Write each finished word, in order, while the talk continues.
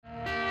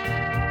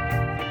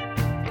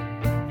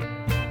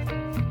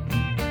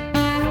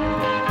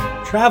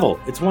Travel,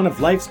 it's one of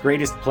life's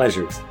greatest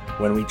pleasures.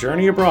 When we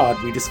journey abroad,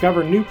 we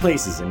discover new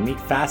places and meet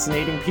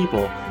fascinating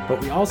people,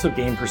 but we also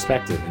gain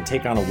perspective and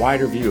take on a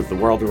wider view of the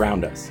world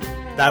around us.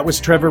 That was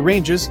Trevor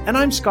Ranges, and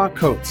I'm Scott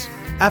Coates.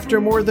 After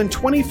more than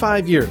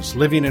 25 years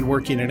living and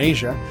working in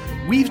Asia,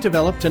 we've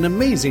developed an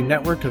amazing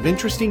network of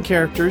interesting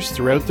characters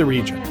throughout the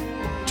region.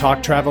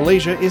 Talk Travel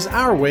Asia is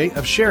our way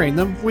of sharing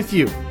them with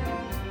you.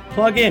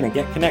 Plug in and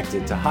get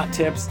connected to hot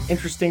tips,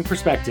 interesting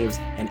perspectives,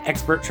 and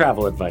expert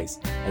travel advice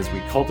as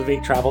we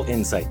cultivate travel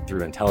insight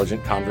through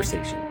intelligent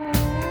conversation.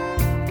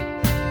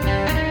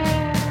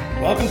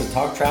 Welcome to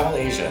Talk Travel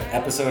Asia,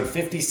 episode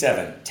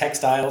 57,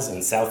 Textiles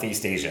in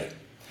Southeast Asia.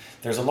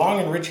 There's a long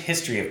and rich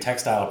history of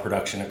textile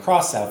production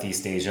across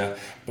Southeast Asia,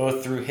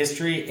 both through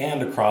history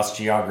and across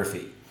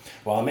geography.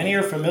 While many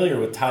are familiar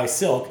with Thai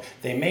silk,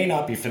 they may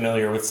not be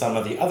familiar with some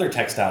of the other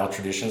textile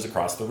traditions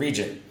across the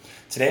region.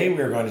 Today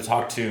we are going to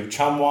talk to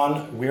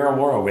Chamwan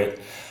Weerawarrawit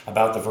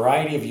about the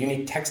variety of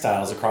unique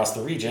textiles across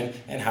the region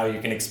and how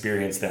you can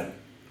experience them.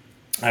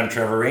 I'm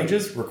Trevor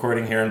Ranges,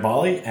 recording here in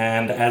Bali,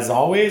 and as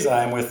always,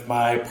 I'm with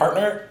my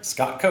partner,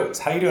 Scott Coates.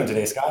 How are you doing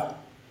today, Scott?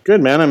 Good,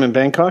 man. I'm in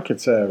Bangkok.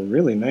 It's a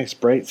really nice,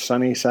 bright,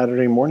 sunny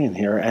Saturday morning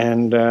here.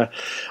 And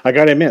I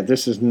got to admit,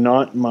 this is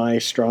not my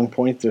strong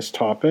point, this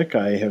topic.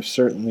 I have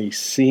certainly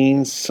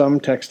seen some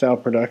textile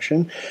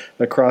production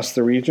across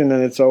the region,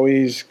 and it's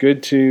always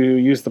good to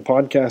use the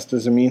podcast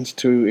as a means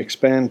to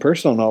expand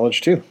personal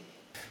knowledge, too.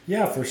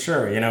 Yeah, for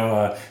sure.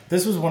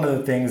 This was one of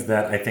the things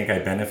that I think I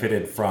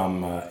benefited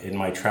from in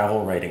my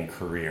travel writing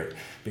career,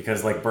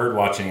 because like bird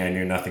watching, I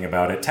knew nothing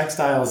about it.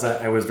 Textiles,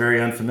 I was very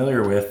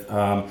unfamiliar with.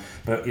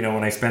 But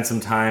when I spent some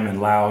time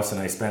in Laos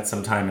and I spent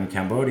some time in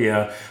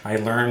Cambodia, I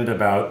learned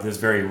about this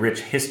very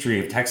rich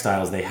history of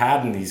textiles they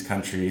had in these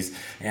countries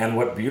and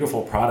what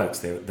beautiful products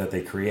that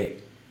they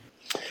create.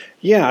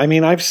 Yeah, I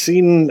mean, I've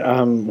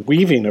seen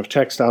weaving of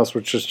textiles,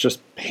 which is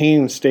just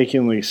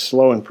painstakingly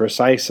slow and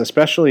precise,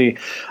 especially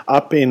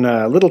up in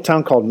a little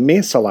town called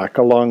Mae Salak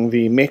along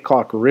the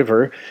Mekong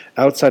River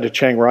outside of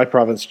Chiang Rai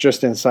province,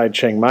 just inside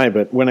Chiang Mai.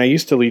 But when I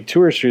used to lead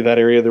tours through that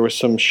area, there were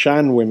some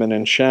Shan women,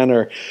 and Shan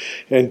are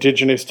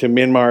indigenous to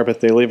Myanmar,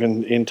 but they live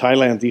in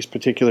Thailand, these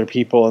particular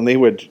people, and they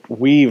would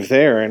weave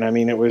there. And I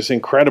mean, it was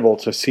incredible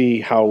to see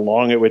how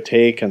long it would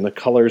take and the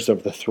colors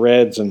of the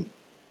threads, and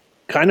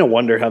kind of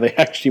wonder how they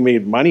actually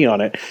made money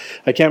on it.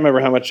 I can't remember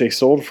how much they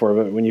sold for,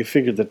 but when you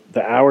figured that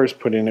the hours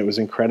put in, it was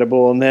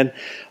incredible. And then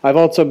I've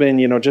also been,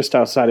 just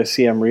outside of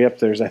Siem Reap,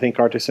 there's, I think,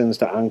 Artisans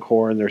to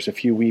Angkor, and there's a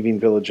few weaving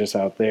villages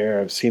out there.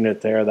 I've seen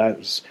it there.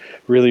 That's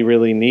really,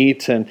 really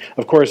neat. And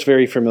of course,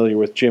 very familiar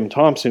with Jim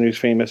Thompson, who's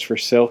famous for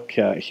silk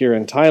here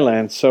in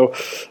Thailand. So,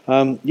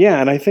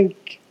 and I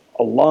think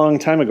a long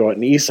time ago at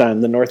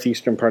Isan, the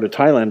northeastern part of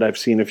Thailand, I've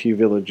seen a few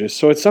villages.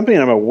 So it's something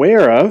I'm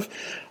aware of.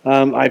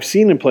 I've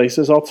seen in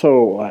places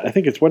also, I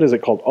think it's, what is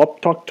it called?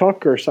 Op Tok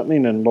Tok or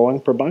something in Luang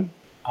Prabang?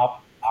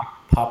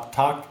 Pop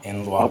Talk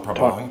in Luang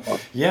Prabang.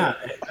 Yeah,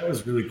 that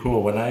was really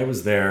cool. When I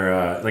was there,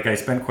 I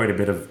spent quite a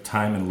bit of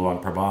time in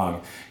Luang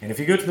Prabang. And if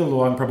you go to the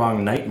Luang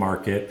Prabang night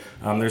market,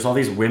 there's all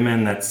these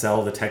women that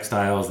sell the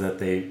textiles that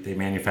they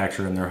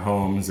manufacture in their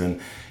homes.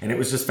 And it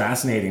was just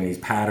fascinating, these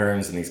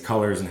patterns and these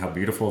colors and how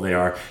beautiful they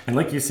are. And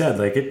like you said,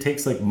 it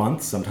takes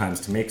months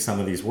sometimes to make some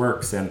of these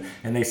works, and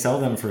they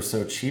sell them for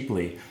so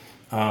cheaply.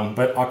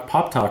 But Ok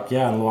Pop Tok,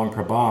 in Luang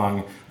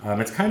Prabang,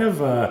 it's kind of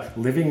a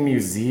living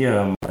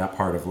museum, that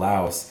part of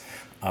Laos.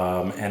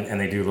 And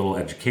they do little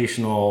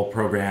educational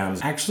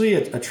programs. Actually,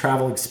 a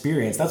travel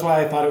experience. That's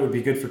why I thought it would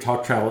be good for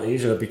Talk Travel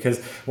Asia,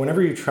 because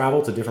whenever you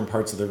travel to different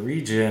parts of the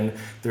region,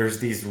 there's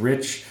these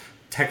rich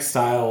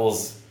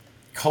textiles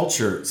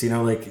cultures,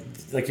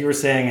 like you were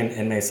saying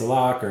in Mae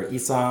Salak or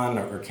Isan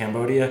or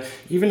Cambodia.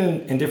 Even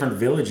in different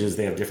villages,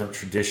 they have different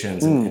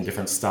traditions and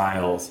different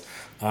styles.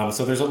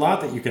 So there's a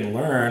lot that you can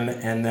learn,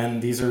 and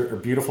then these are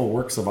beautiful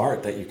works of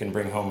art that you can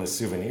bring home as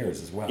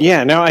souvenirs as well.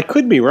 Yeah, now I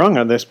could be wrong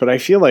on this, but I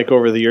feel like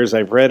over the years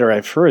I've read or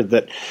I've heard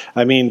that,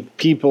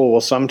 people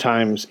will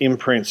sometimes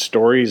imprint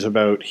stories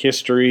about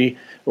history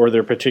or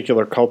their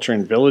particular culture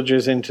and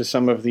villages into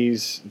some of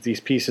these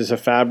pieces of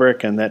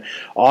fabric, and that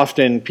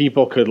often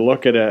people could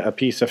look at a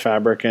piece of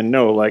fabric and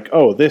know,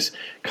 this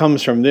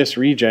comes from this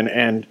region,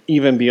 and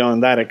even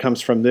beyond that, it comes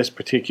from this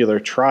particular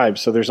tribe.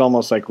 So there's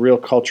almost like real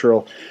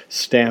cultural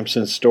stamps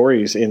and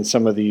stories in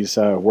some of these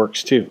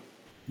works too.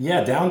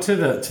 Yeah, down to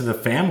the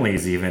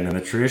families even, and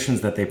the traditions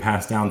that they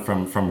pass down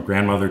from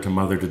grandmother to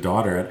mother to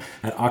daughter.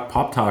 At Ok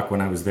Pop Tok, when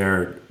I was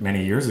there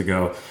many years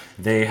ago,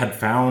 they had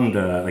found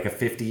a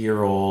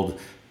 50-year-old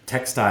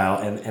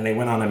textile, and they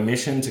went on a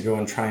mission to go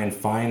and try and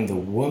find the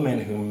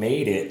woman who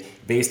made it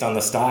based on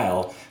the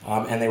style,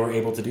 and they were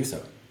able to do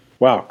so.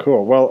 Wow,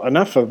 cool. Well,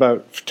 enough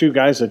about two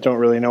guys that don't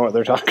really know what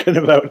they're talking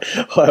about.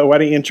 Why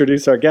don't you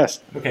introduce our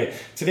guest? Okay,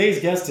 today's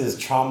guest is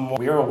Chamwan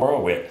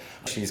Weerawarrawit.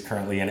 She's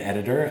currently an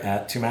editor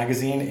at Two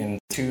Magazine in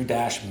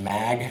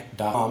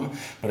 2-mag.com,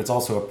 but it's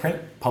also a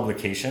print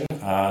publication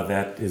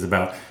that is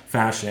about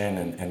fashion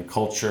and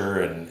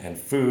culture and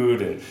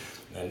food and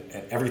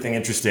everything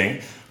interesting.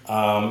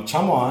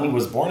 Chamwan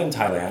was born in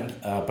Thailand,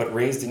 but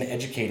raised and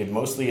educated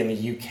mostly in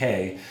the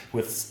UK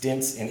with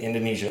stints in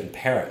Indonesia and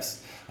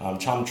Paris.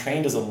 Cham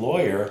trained as a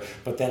lawyer,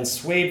 but then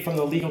swayed from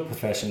the legal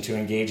profession to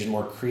engage in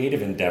more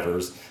creative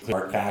endeavors,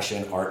 art,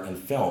 fashion, art, and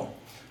film.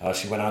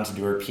 She went on to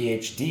do her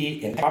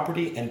PhD in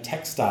property and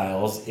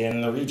textiles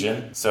in the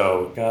region.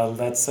 So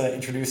let's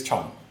introduce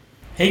Cham.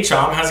 Hey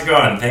Cham, how's it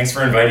going? Thanks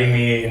for inviting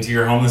me into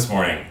your home this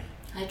morning.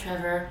 Hi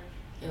Trevor.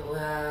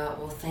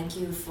 Well, thank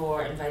you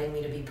for inviting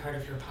me to be part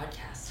of your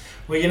podcast.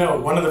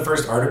 Well, one of the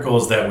first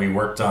articles that we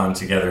worked on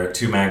together at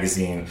 2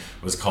 Magazine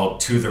was called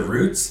To the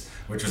Roots,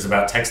 which was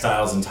about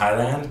textiles in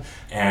Thailand.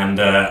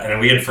 And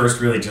we had first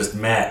really just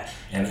met.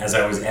 And as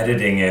I was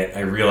editing it,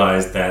 I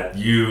realized that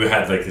you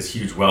had like this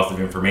huge wealth of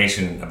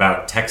information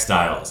about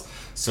textiles.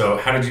 So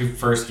how did you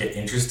first get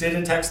interested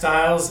in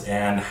textiles,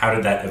 and how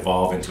did that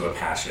evolve into a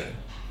passion?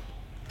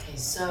 Okay,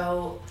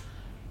 so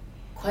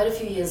quite a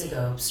few years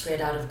ago, straight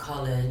out of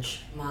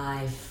college,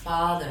 my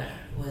father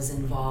was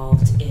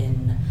involved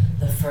in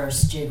the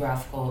first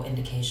geographical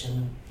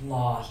indication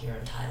law here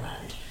in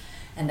Thailand.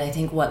 And I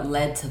think what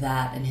led to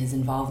that and his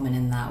involvement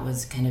in that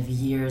was kind of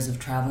years of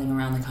traveling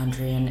around the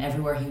country, and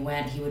everywhere he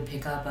went, he would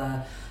pick up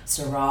a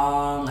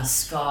sarong, a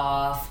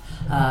scarf,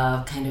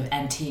 kind of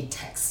antique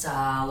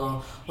textile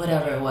or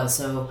whatever it was.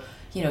 So,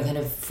 kind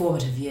of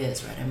formative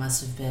years, right? I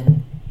must have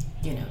been,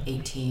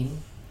 18.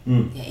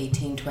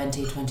 18,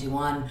 20,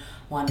 21,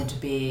 wanted to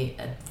be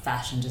a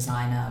fashion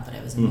designer, but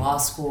I was in law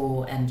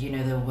school, and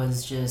there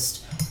was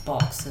just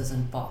boxes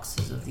and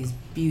boxes of these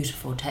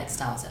beautiful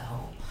textiles at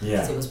home.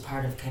 Yeah. So it was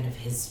part of kind of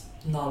his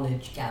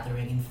knowledge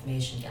gathering,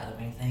 information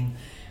gathering thing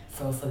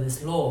for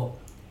this law.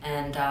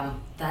 And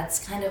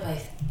that's kind of, I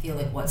feel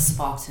like, what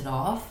sparked it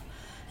off.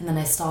 And then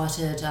I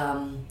started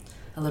a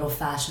little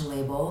fashion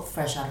label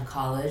fresh out of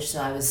college.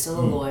 So I was still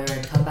a lawyer.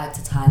 I'd come back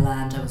to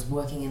Thailand. I was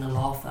working in a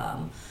law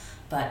firm.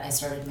 But I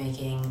started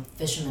making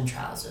fisherman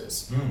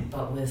trousers,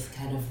 but with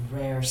kind of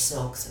rare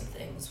silks and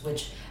things,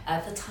 which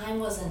at the time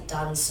wasn't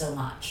done so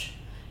much.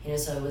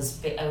 So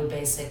I would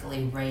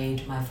basically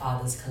raid my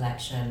father's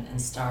collection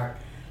and start,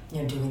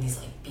 doing these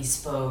like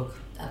bespoke,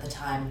 at the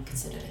time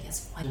considered, I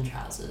guess, white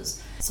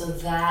trousers. So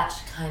that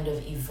kind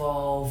of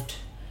evolved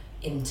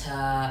into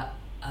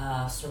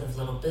a sort of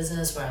little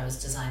business where I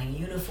was designing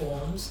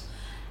uniforms,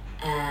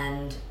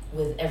 and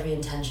with every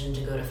intention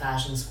to go to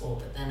fashion school,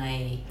 but then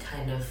I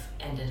kind of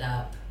ended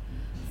up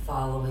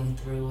following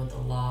through with the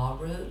law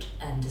route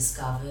and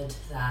discovered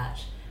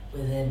that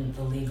within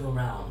the legal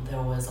realm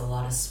there was a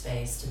lot of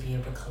space to be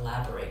able to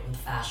collaborate with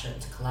fashion,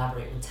 to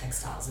collaborate with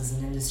textiles as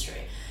an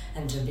industry,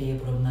 and to be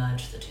able to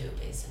merge the two,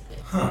 basically.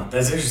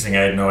 That's interesting.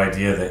 I had no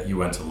idea that you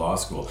went to law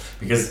school,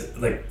 because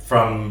like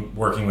from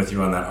working with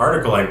you on that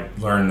article, I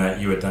learned that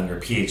you had done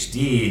your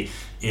PhD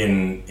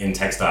in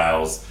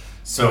textiles.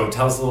 So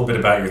tell us a little bit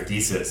about your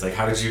thesis. Like,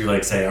 how did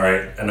you say, all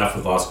right, enough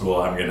with law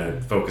school, I'm going to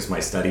focus my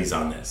studies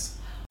on this?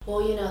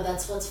 Well,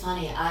 that's what's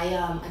funny. I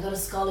got a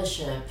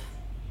scholarship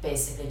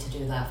basically to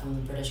do that from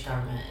the British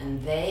government,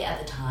 and they at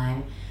the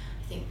time,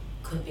 I think,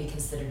 could be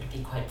considered to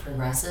be quite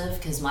progressive,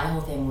 because my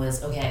whole thing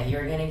was, okay,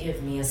 you're going to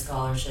give me a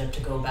scholarship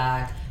to go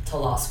back to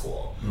law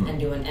school and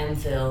do an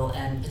MPhil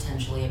and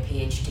potentially a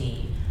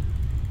PhD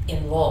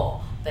in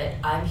law, but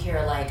I'm here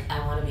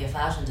I want to be a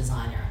fashion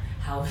designer.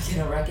 How are we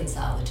going to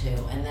reconcile the two?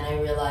 And then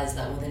I realized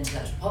that with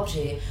intellectual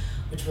property,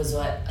 which was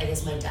what I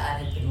guess my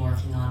dad had been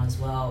working on as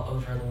well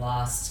over the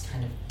last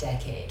kind of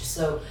decade.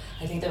 So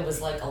I think there was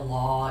a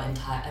law in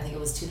I think it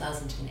was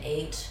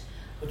 2008,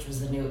 which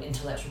was the new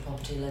intellectual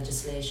property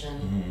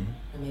legislation,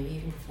 or maybe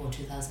even before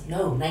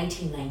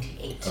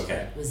 1998. Okay.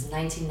 It was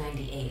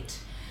 1998.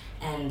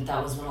 And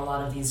that was when a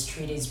lot of these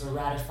treaties were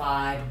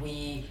ratified.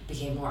 We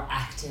became more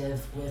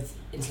active with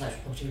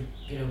intellectual property,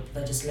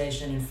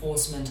 legislation,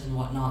 enforcement and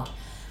whatnot.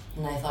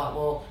 And I thought,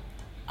 well,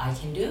 I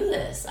can do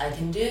this. I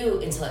can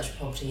do intellectual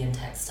property in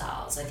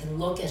textiles. I can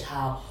look at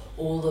how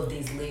all of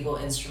these legal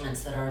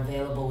instruments that are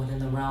available within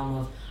the realm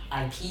of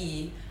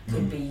IP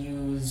could be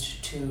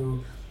used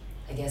to,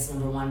 I guess,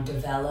 number one,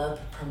 develop,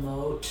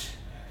 promote,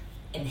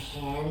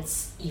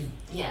 enhance.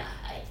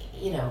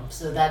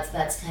 So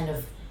that's kind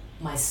of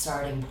my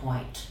starting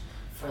point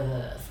for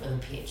the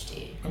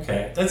PhD.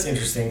 Okay, that's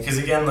interesting, because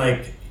again,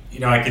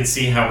 I could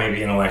see how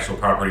maybe intellectual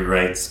property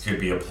rights could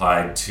be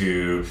applied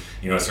to,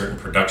 a certain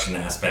production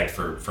aspect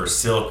for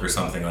silk or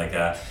something like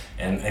that.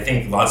 And I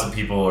think lots of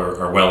people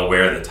are well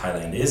aware that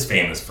Thailand is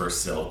famous for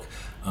silk,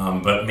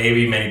 but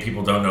maybe many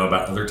people don't know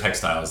about other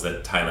textiles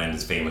that Thailand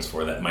is famous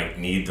for that might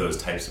need those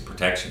types of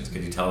protections.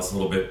 Could you tell us a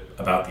little bit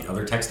about the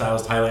other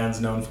textiles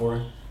Thailand's known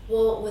for?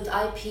 Well, with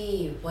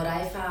IP, what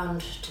I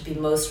found to be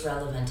most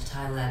relevant to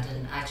Thailand,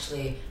 and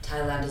actually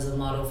Thailand is a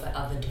model for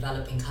other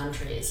developing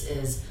countries,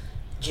 is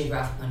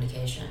geographical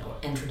indication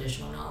and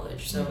traditional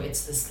knowledge. So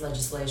it's this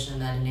legislation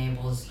that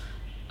enables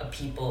a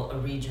people, a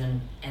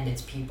region, and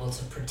its people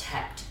to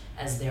protect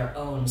as their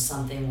own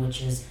something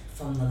which is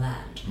from the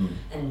land.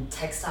 And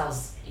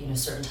textiles,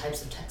 certain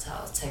types of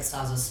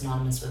textiles are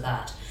synonymous with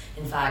that.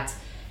 In fact,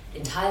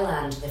 in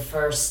Thailand, the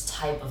first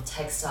type of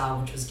textile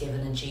which was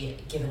given a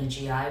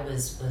GI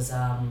was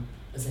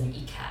was an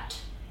ikat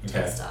Okay.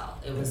 textile.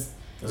 It was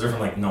Those are from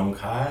like Nong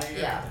Khai?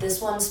 yeah.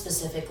 This one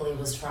specifically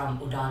was from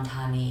Udon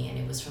Thani, and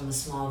it was from a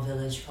small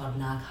village called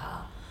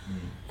Nakha,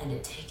 and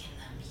it taken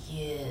them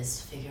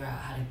years to figure out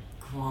how to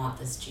grant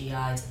this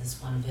GI to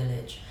this one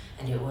village,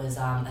 and it was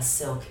a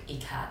silk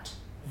ikat,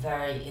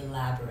 very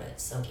elaborate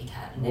silk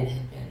ikat, and it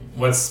had been.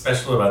 What's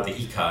special about the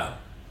ikat?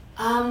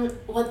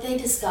 What they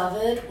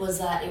discovered was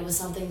that it was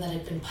something that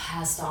had been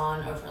passed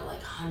on over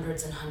like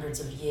hundreds and hundreds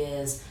of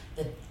years.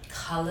 The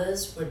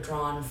colors were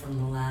drawn from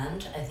the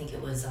land. I think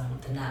it was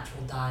the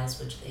natural dyes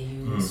which they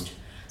used.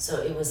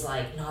 So it was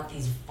like not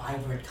these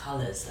vibrant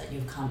colors that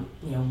you've come,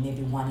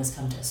 maybe one has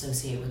come to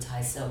associate with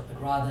Thai silk,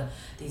 but rather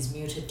these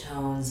muted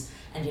tones.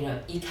 And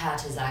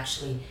ikat is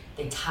actually,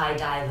 they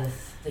tie-dye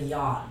the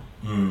yarn.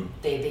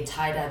 They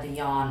tie-dye the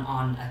yarn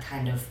on a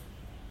kind of,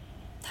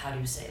 how do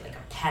you say, like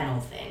a panel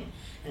thing.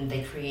 And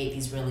they create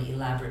these really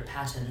elaborate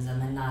patterns,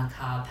 and the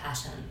Nakha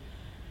pattern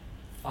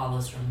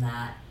follows from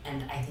that.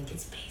 And I think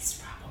it's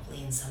based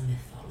probably in some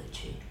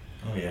mythology.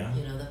 Oh, yeah?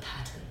 The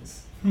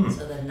patterns.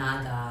 So the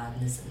Naga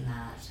and this and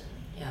that,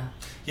 and yeah.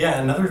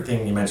 Yeah, another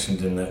thing you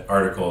mentioned in the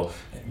article,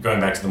 going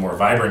back to the more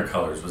vibrant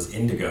colors, was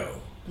indigo.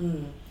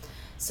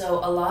 So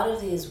a lot of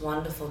these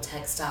wonderful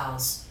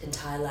textiles in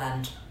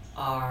Thailand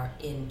are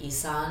in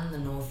Isan, the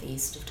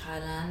northeast of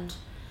Thailand,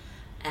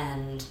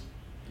 and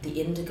the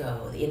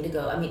indigo,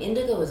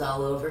 indigo is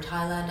all over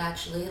Thailand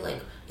actually. Like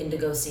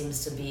indigo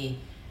seems to be,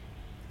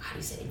 how do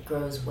you say, it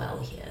grows well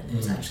here.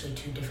 There's actually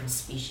 2 different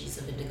species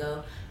of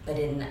indigo. But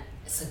in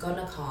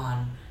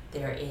Sagonakhon,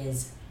 there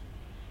is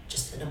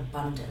just an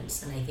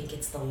abundance, and I think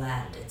it's the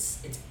land.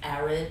 It's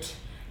arid,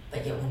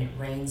 but yet when it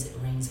rains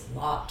a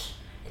lot.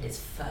 It is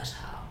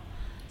fertile.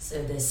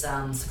 So this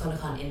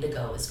Sagonakhon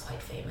indigo is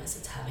quite famous.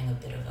 It's having a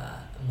bit of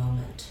a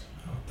moment.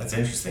 That's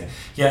interesting.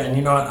 Yeah,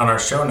 and on our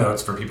show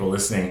notes for people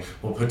listening,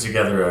 we'll put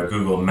together a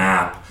Google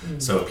map.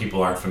 So if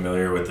people aren't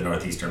familiar with the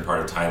northeastern part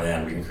of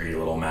Thailand, we can create a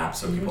little map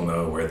so people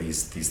know where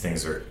these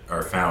things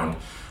are found.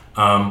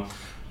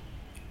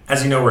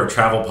 As you know, we're a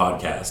travel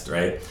podcast,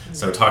 right?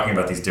 So talking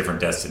about these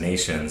different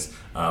destinations,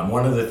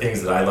 one of the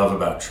things that I love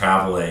about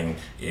traveling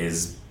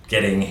is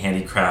getting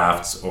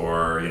handicrafts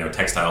or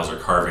textiles or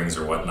carvings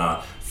or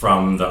whatnot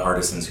from the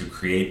artisans who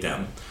create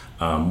them.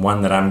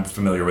 One that I'm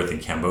familiar with in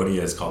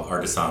Cambodia is called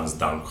Artisans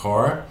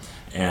Dangkor,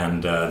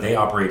 and they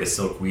operate a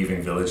silk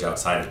weaving village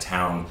outside of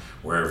town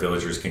where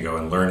villagers can go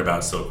and learn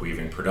about silk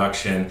weaving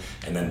production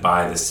and then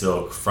buy the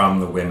silk from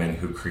the women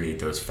who create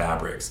those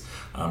fabrics.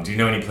 Do you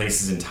know any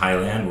places in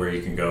Thailand where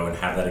you can go and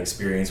have that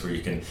experience, where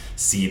you can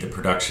see the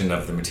production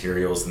of the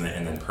materials and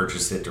then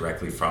purchase it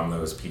directly from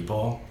those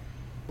people?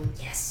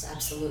 Yes,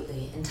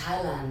 absolutely. In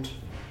Thailand,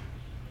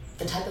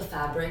 the type of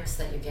fabrics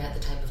that you get, the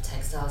type of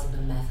textiles, and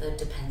the method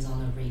depends on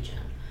the region.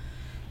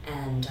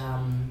 And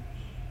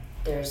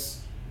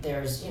there's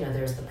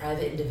the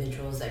private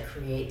individuals that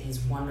create these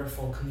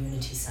wonderful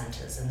community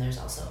centers, and there's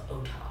also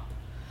OTOP.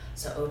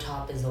 So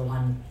OTOP is a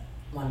one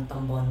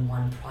tambon,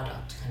 one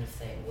product kind of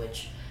thing,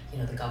 which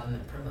the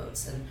government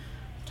promotes, and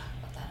we'll talk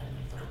about that in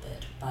a little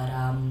bit. But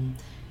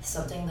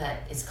something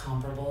that is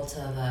comparable to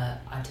the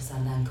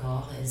Artisan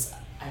Dangkor is,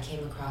 I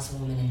came across a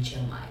woman in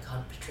Chiang Mai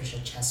called Patricia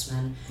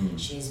Chessman.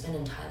 She's been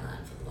in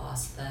Thailand for the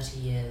last 30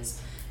 years,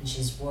 and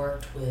she's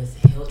worked with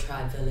hill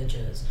tribe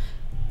villagers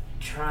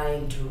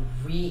trying to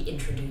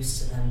reintroduce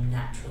to them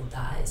natural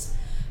dyes.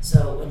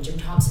 So when Jim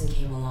Thompson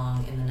came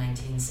along in the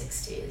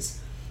 1960s,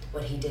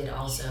 what he did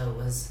also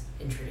was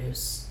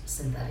introduce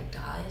synthetic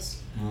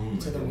dyes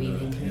to the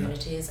weaving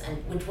communities, and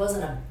which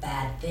wasn't a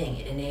bad thing.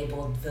 It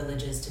enabled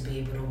villages to be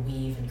able to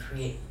weave and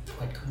create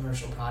quite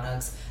commercial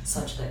products,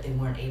 such that they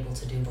weren't able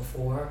to do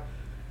before,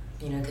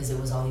 because it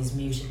was all these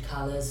muted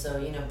colors.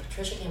 So,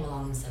 Patricia came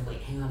along and said,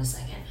 wait, hang on a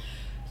second.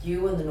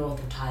 You in the north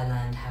of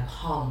Thailand have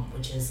hum,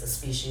 which is a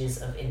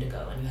species of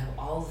indigo, and you have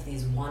all of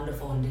these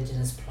wonderful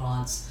indigenous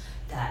plants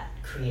that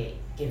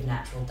give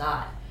natural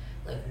dye.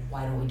 Like,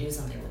 why don't we do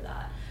something with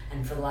that?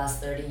 And for the last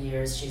 30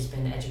 years, she's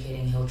been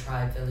educating hill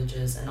tribe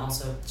villages, and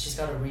also she's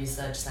got a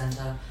research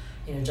center,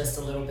 just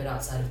a little bit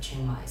outside of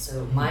Chiang Mai.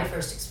 So my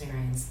first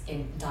experience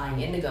in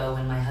dyeing indigo,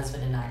 when my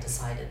husband and I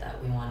decided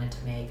that we wanted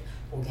to make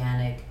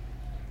organic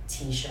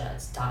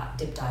t-shirts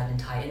dip dyed in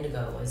Thai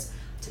indigo, was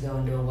to go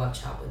and do a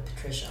workshop with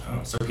Patricia.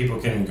 Oh, so people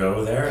can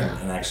go there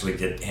and actually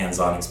get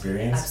hands-on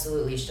experience?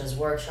 Absolutely. She does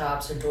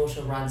workshops. Her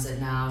daughter runs it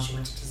now. She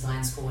went to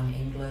design school in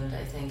England,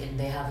 I think, and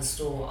they have a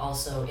store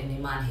also in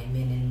Iman He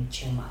Min in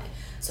Chiang Mai.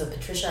 So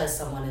Patricia is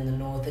someone in the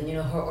north, and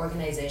her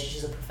organization,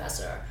 she's a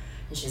professor,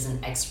 and she's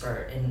an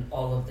expert in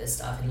all of this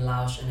stuff, in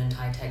Laotian and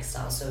Thai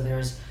textiles. So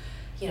there's,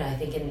 I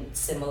think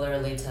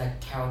similarly to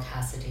Carol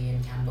Cassidy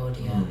in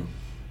Cambodia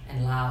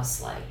and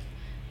Laos, like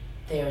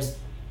there's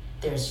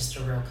just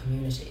a real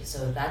community.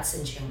 So that's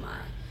in Chiang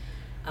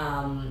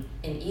Mai.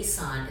 In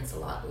Isan, it's a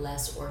lot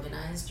less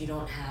organized. You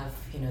don't have,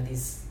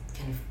 these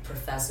kind of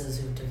professors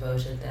who've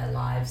devoted their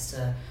lives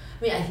to,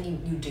 I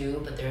think you do,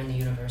 but they're in the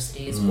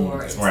universities.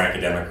 Or it's more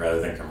academic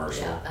rather than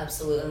commercial. Yeah,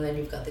 absolutely. And then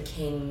you've got the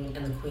King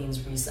and the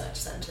Queen's research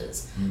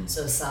centers.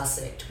 So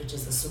SASICT, which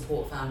is the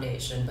support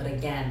foundation. But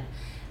again,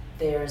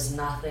 there's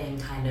nothing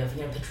kind of,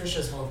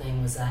 Patricia's whole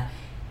thing was that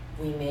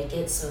we make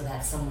it so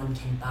that someone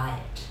can buy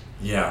it.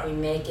 Yeah. We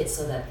make it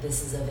so that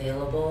this is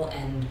available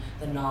and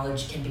the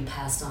knowledge can be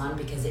passed on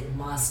because it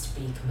must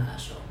be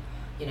commercial.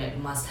 It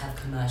must have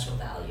commercial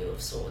value of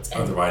sorts.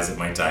 And otherwise it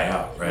might die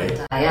out, right? It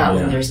might die out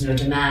when there's no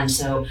demand.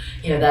 So,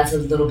 that's a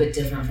little bit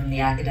different from the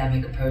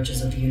academic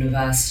approaches of the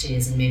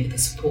universities and maybe the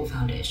support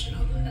foundation,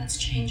 although that's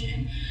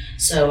changing.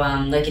 So,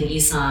 like in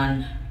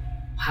Isan,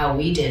 how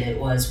we did it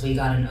was we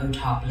got an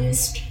OTOP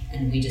list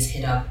and we just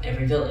hit up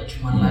every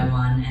village one by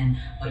one, and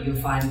what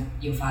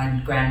you'll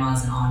find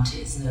grandmas and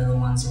aunties. They're the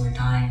ones who are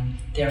dying.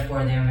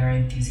 Therefore, they're very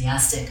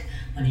enthusiastic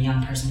when a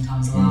young person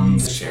comes along.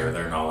 To share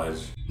their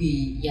knowledge.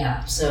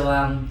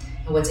 So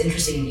what's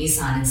interesting in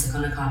Isan and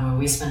Sakonakan, where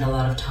we spend a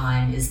lot of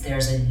time, is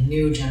there's a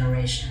new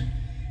generation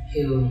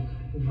who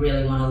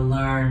really want to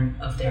learn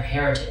of their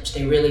heritage.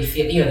 They really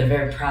feel, they're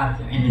very proud of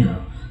their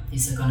indigo, the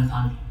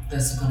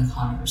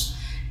Sakonakaners.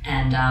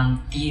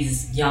 And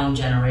these young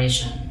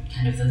generation,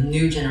 kind of the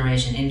new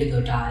generation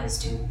indigo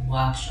dyes, do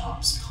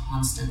workshops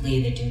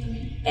constantly. They do them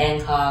in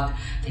Bangkok.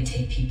 They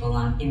take people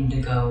on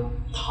indigo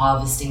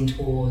harvesting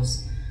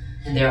tours.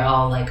 And they're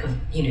all like,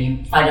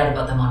 you find out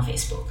about them on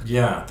Facebook.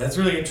 Yeah, that's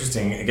really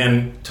interesting.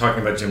 Again,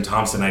 talking about Jim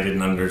Thompson, I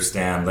didn't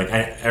understand. Like,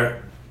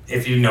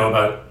 if you know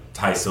about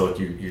Thai silk,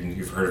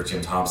 you've heard of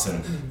Jim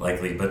Thompson,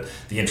 likely. But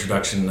the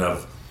introduction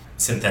of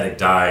synthetic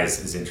dyes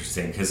is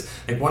interesting because,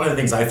 like, one of the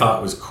things I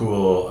thought was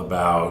cool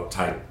about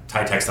Thai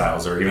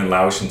textiles, or even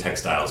Laotian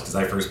textiles, because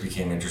I first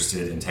became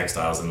interested in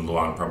textiles in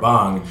Luang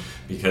Prabang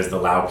because the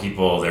Lao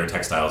people, their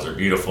textiles are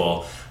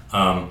beautiful.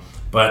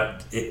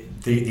 But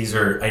these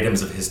are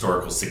items of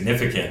historical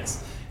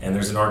significance. And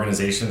there's an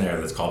organization there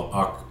that's called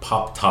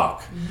Pop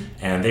Talk.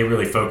 And they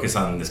really focus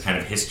on this kind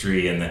of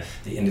history and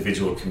the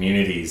individual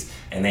communities.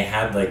 And they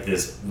had like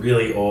this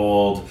really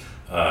old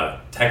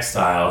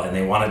textile, and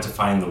they wanted to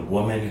find the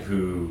woman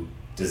who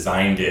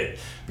designed it,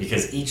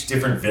 because each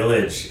different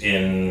village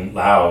in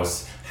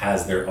Laos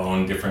has their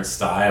own different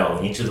style,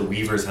 and each of the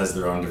weavers has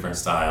their own different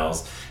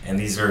styles. And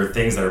these are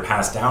things that are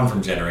passed down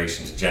from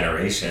generation to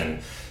generation.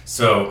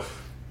 So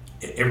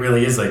it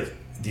really is like,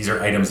 these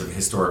are items of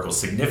historical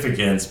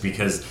significance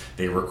because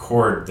they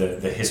record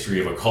the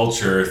history of a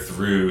culture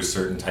through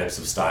certain types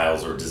of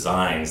styles or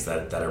designs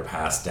that are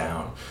passed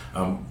down.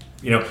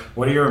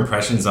 What are your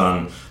impressions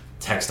on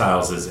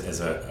textiles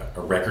as a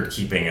record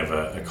keeping of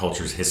a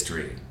culture's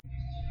history?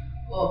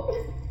 Well,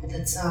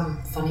 that's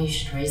funny you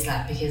should raise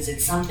that, because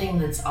it's something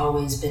that's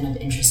always been of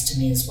interest to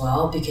me as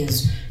well,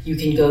 because you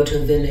can go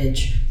to a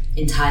village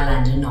in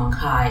Thailand, in Nong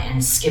Khai,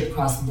 and skip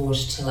across the border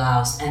to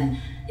Laos, and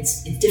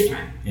it's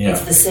different. Yeah.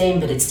 It's the same,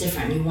 but it's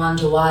different. You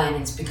wonder why, and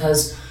it's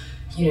because,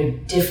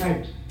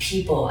 different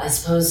people, I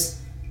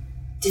suppose,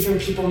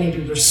 different people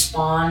maybe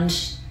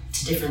respond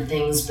to different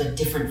things, but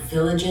different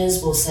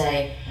villages will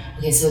say,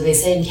 okay, so they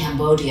say in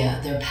Cambodia,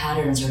 their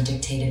patterns are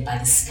dictated by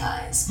the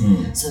skies.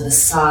 So the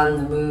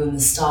sun, the moon,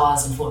 the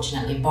stars,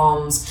 unfortunately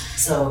bombs.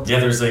 So yeah,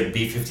 there's like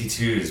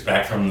B-52s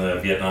back from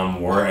the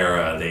Vietnam War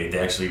era. They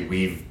actually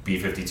weave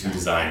B-52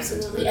 designs.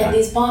 Absolutely. And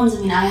these bombs,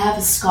 I have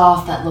a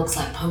scarf that looks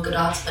like polka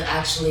dots, but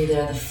actually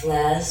they're the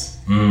flares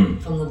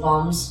from the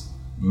bombs.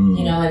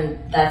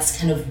 And that's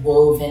kind of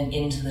woven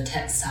into the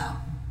textile.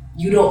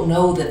 You don't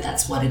know that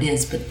that's what it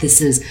is, but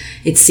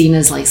it's seen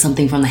as like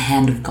something from the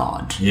hand of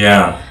God.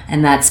 Yeah.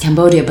 And that's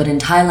Cambodia. But in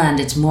Thailand,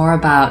 it's more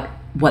about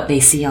what they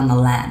see on the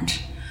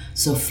land.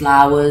 So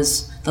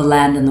flowers, the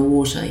land and the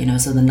water,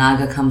 so the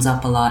Naga comes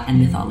up a lot in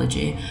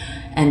mythology.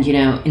 And,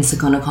 in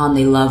Sakonakan,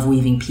 they love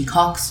weaving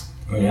peacocks.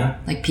 Oh, yeah?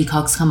 Like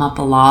peacocks come up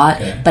a lot.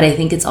 Okay. But I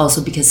think it's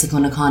also because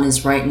Sakonakan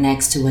is right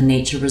next to a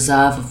nature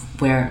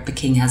reserve where the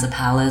king has a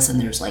palace,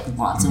 and there's like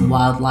lots of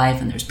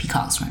wildlife, and there's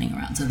peacocks running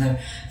around. So they're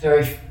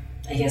very,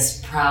 I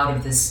guess, proud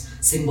of this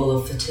symbol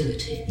of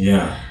fertility.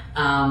 Yeah.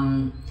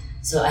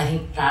 So I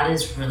think that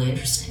is really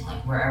interesting.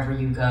 Like wherever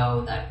you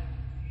go, that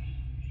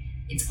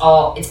it's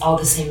all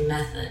the same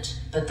method,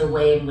 but the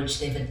way in which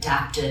they've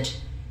adapted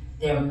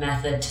their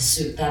method to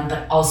suit them,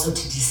 but also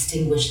to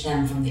distinguish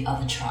them from the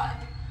other tribe.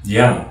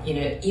 Yeah.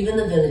 Even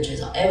the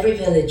villages, every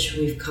village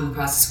we've come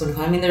across is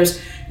going to there's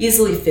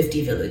easily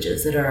 50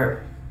 villages that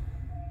are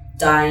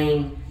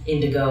dyeing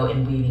indigo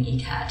and weaving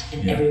ikat,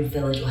 and every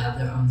village will have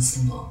their own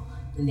symbol.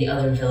 In the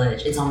other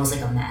village, it's almost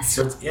like a mess.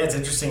 So it's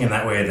interesting in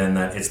that way then,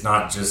 that it's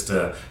not just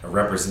a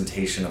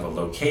representation of a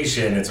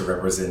location, it's a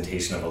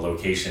representation of a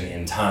location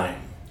in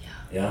time.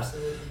 Yeah?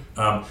 Absolutely.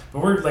 But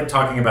we're like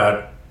talking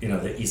about,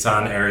 the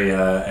Isan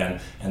area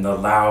and the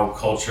Lao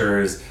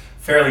culture is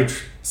fairly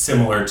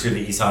similar to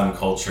the Isan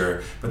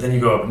culture. But then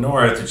you go up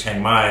north to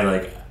Chiang Mai,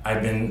 like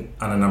I've been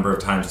on a number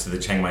of times to the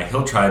Chiang Mai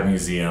Hill Tribe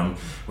Museum,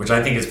 which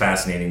I think is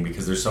fascinating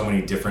because there's so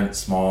many different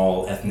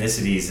small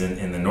ethnicities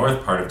in the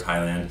north part of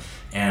Thailand,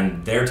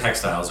 and their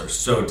textiles are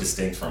so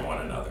distinct from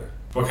one another.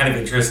 What kind of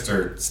interest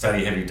or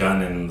study have you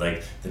done in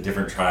like the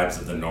different tribes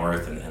of the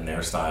north and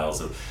their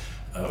styles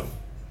of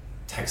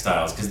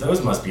textiles? Because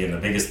those must be in the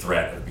biggest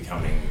threat of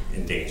becoming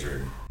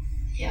endangered.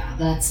 Yeah,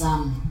 that's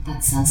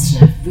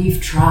sensitive.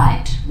 We've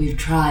tried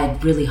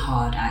really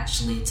hard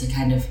actually to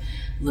kind of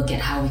look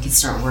at how we could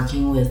start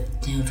working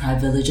with Hill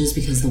Tribe villages,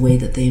 because the way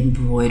that they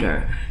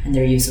embroider and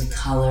their use of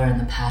color and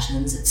the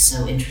patterns, it's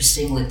so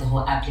interesting, like the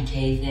whole applique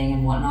thing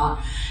and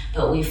whatnot.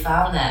 But we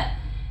found that,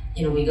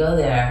 you know, we go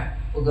there,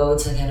 we'll go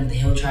to kind of the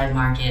Hill Tribe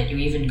market, you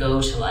even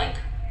go to like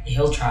the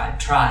Hill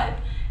Tribe,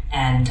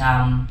 and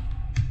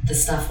the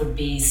stuff would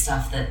be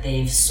stuff that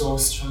they've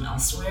sourced from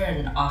elsewhere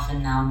and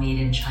often now made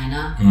in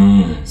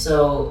China.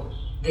 So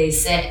they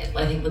say,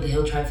 I think with the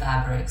Hill Tribe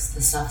fabrics,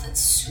 the stuff that's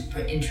super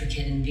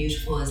intricate and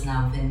beautiful is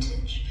now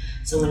vintage.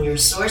 So when you're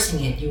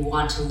sourcing it, you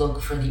want to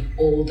look for the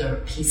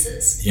older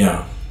pieces.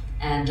 Yeah.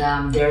 And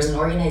there's an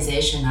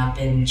organization up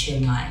in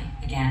Chiang Mai.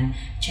 Again,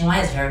 Chiang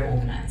Mai is very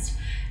organized,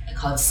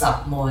 called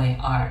Sap Moi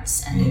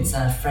Arts, and it's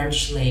a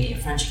French lady, a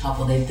French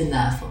couple. They've been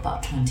there for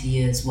about 20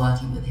 years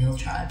working with Hill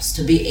Tribes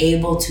to be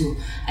able to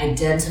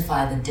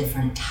identify the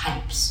different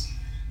types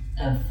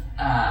of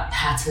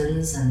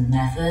patterns and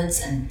methods,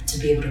 and to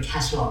be able to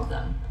catalog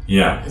them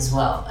as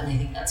well. And I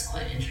think that's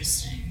quite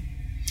interesting.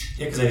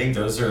 Yeah, because I think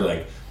those are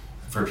like,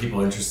 for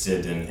people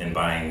interested in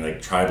buying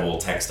like tribal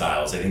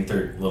textiles, I think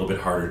they're a little bit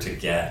harder to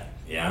get.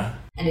 Yeah.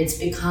 And it's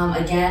become,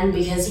 again,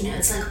 because, you know,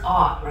 it's like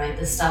art, right?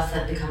 The stuff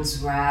that becomes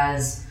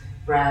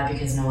rare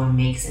because no one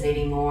makes it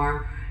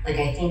anymore. Like,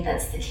 I think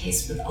that's the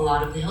case with a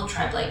lot of the Hill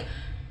Tribe. Like,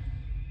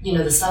 you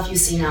know, the stuff you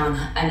see now,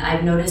 and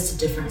I've noticed a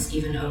difference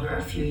even over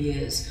a few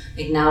years.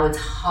 Like, now it's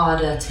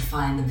harder to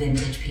find the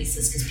vintage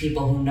pieces because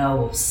people who know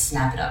will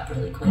snap it up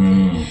really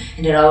quickly.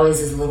 And it always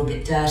is a little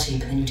bit dirty,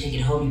 but then you take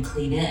it home, you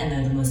clean it, and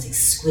they're the most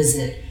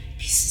exquisite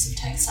pieces of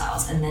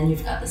textiles. And then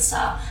you've got the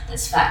style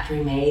that's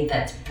factory made,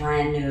 that's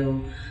brand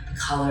new. The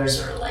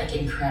colors are like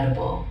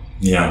incredible.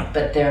 Yeah.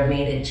 But they're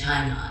made in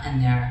China,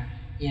 and they're,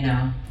 you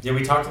know. Yeah,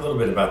 we talked a little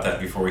bit about that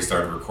before we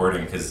started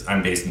recording, because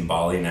I'm based in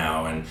Bali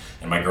now, and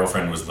my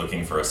girlfriend was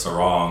looking for a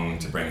sarong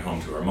to bring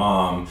home to her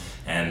mom,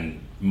 and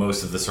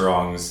most of the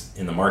sarongs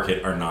in the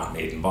market are not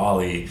made in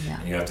Bali,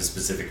 and you have to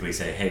specifically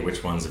say, hey,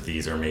 which ones of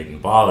these are made in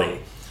Bali?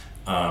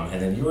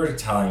 And then you were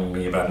telling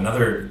me about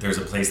there's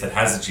a place that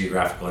has a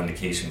geographical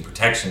indication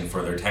protection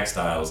for their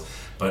textiles,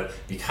 but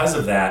because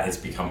of that, it's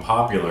become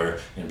popular,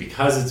 and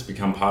because it's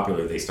become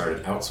popular, they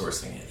started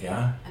outsourcing it,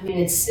 yeah? I mean,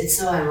 it's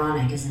so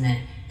ironic, isn't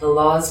it? The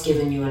law's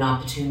given you an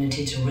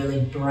opportunity to really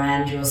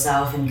brand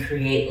yourself and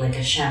create like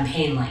a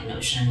champagne-like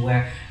notion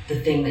where the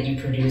thing that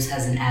you produce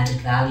has an added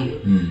value.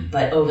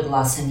 But over the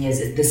last 10 years,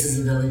 this is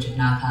a village of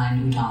Napa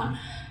and Udon.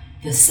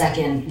 The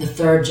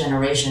third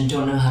generation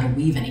don't know how to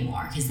weave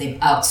anymore because they've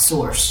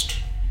outsourced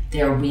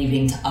their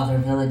weaving to other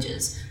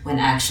villages when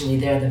actually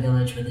they're the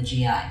village with a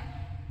GI.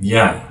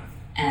 Yeah.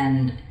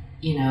 And,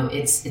 you know,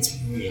 it's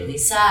really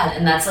sad.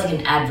 And that's like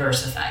an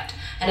adverse effect.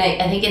 And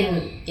I think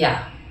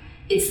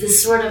it's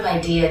this sort of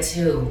idea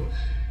too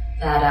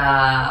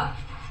that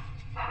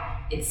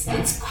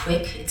it's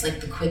quick. It's like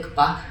the quick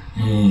buck.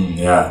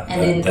 Yeah,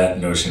 and that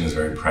notion is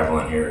very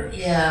prevalent here.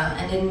 Yeah,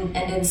 and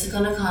in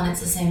Sakuna Khan,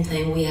 it's the same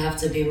thing. We have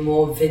to be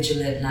more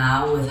vigilant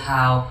now with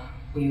how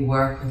we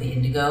work with the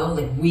indigo.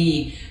 Like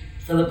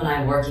Philip and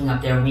I working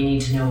up there, we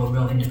need to know what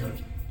real indigo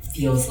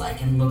feels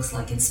like and looks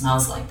like and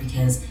smells like,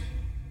 because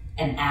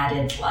you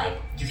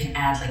can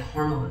add like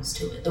hormones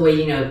to it. The way,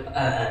 you know,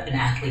 an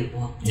athlete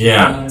will take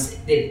hormones,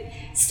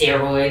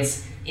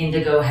 steroids.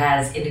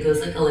 Indigo's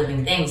like a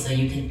living thing, so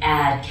you can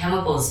add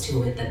chemicals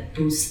to it that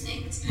boost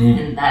things,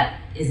 and that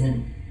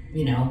isn't,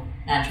 you know,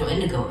 natural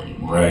indigo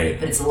anymore. Right.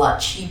 But it's a lot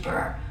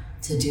cheaper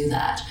to do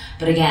that.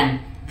 But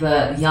again,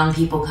 the young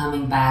people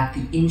coming back,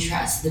 the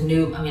interest,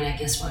 I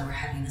guess why we're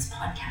having this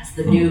podcast,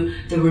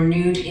 the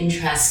renewed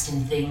interest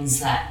in things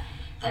that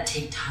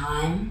take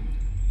time,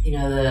 you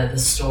know, the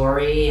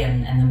story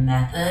and the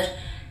method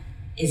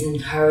is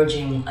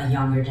encouraging a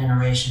younger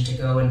generation to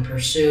go and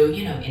pursue,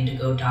 you know,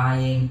 indigo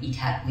dyeing,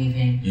 ikat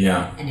weaving.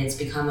 Yeah. And it's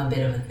become a bit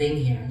of a thing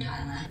here in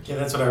Thailand. Yeah,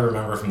 that's what I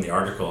remember from the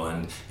article.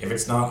 And if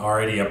it's not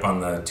already up on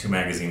the 2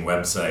 Magazine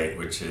website,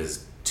 which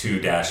is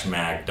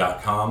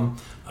 2-mag.com,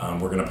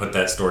 we're going to put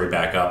that story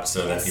back up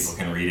so that people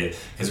can read it.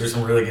 Because there's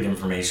some really good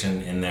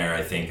information in there,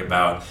 I think,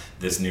 about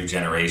this new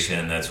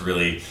generation that's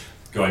really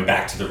going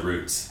back to the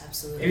roots.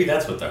 Absolutely. Maybe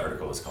that's what the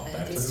article was called.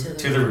 Back to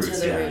the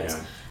roots.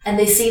 Yeah. And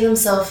they see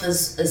themselves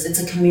as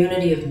it's a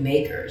community of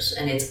makers,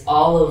 and it's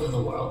all over the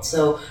world.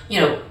 So,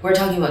 you know, we're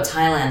talking about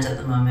Thailand at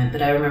the moment,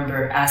 but I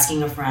remember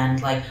asking a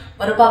friend, like,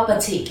 what about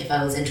batik? If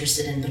I was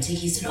interested in batik,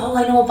 he said,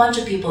 I know a bunch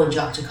of people in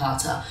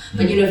Yogyakarta.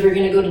 But, you know, if you're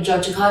going to go to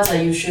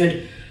Yogyakarta,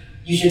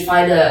 you should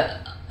find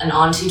an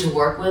auntie to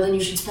work with, and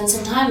you should spend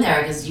some time there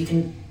because you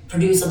can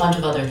produce a bunch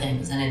of other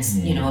things, and it's,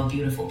 you know, a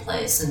beautiful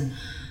place. And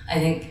I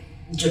think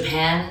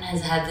Japan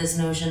has had this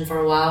notion for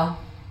a while.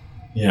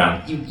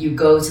 Yeah. You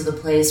go to the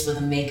place where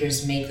the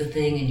makers make the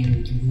thing and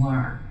you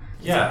learn.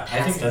 Yeah,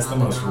 I think that's the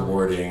most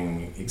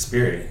rewarding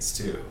experience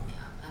too.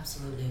 Yeah,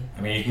 absolutely. I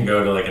mean, you can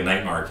go to like a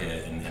night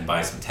market and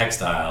buy some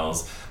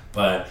textiles,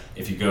 but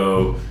if you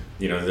go,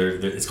 you know,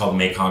 it's called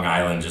Mekong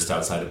Island just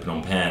outside of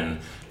Phnom Penh,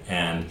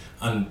 and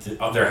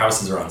their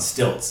houses are on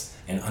stilts,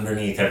 and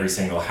underneath every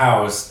single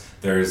house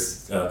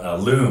there's a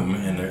loom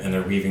and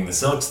they're weaving the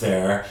silks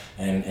there,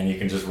 and you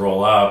can just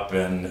roll up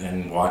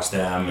and watch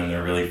them, and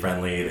they're really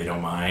friendly, they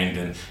don't mind,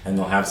 and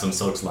they'll have some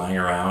silks lying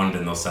around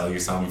and they'll sell you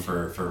some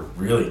for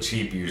really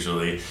cheap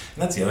usually. And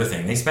that's the other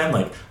thing, they spend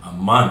like a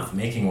month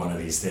making one of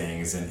these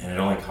things, and it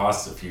only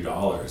costs a few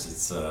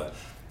dollars.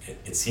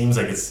 It seems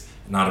like it's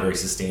not a very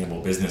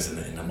sustainable business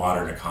in the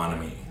modern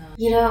economy.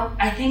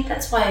 I think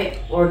that's why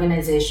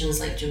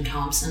organizations like Jim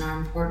Thompson are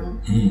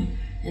important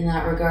in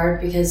that regard,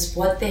 because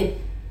what they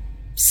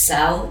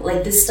sell,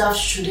 like this stuff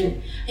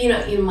shouldn't,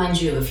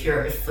 mind you,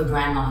 if a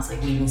grandma's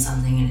like weaving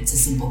something and it's a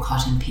simple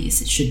cotton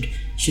piece, it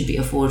should be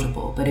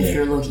affordable. But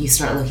if you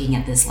start looking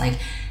at this like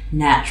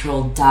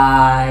natural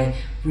dye,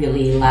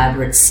 really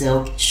elaborate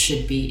silk, it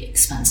should be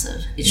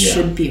expensive. It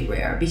should be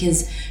rare,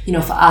 because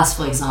for us,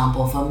 for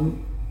example, for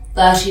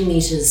 30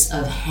 meters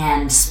of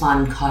hand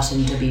spun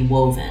cotton to be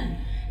woven,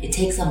 it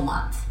takes a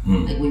month.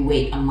 Like we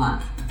wait a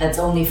month, but that's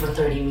only for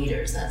 30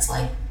 meters. That's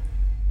like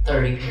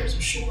 30 pairs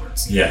of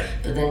shorts. Yeah.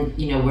 But then,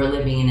 we're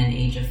living in an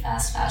age of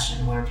fast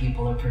fashion where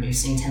people are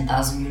producing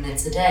 10,000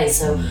 units a day.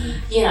 So,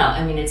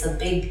 it's a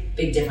big,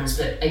 big difference.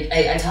 But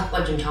I talk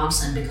about Jim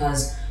Thompson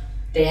because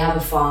they have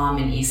a farm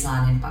in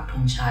Isan in Pak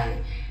Thong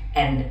Chai.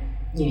 And,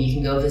 you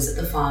can go visit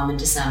the farm in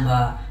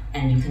December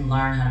and you can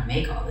learn how to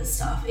make all this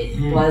stuff.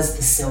 It was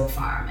the silk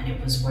farm, and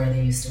it was where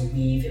they used to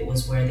weave. It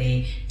was where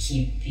they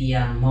keep the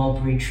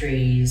mulberry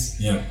trees.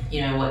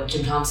 Yeah. What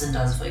Jim Thompson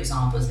does, for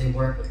example, is they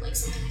work with like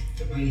something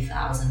like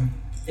 3,000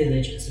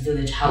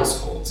 village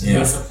households. And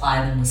they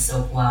supply them with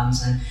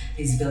silkworms, and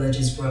these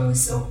villages grow the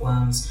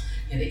silkworms.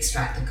 They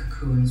extract the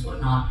cocoons,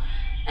 whatnot.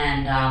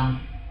 And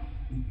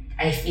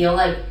I feel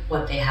like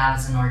what they have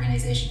as an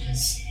organization,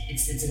 because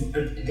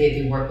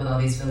they work with all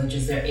these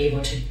villages, they're able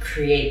to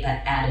create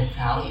that added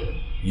value.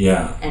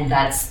 Yeah. And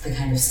that's the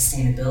kind of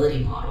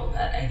sustainability model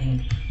that I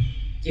think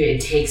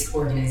it takes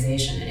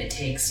organization, and it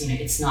takes,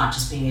 it's not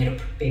just being able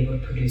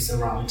to produce a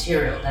raw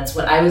material. That's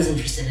what I was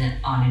interested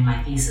in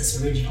my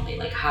thesis originally.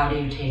 Like, how do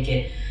you take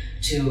it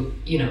to,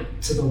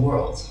 to the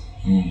world?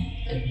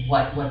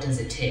 Like, what does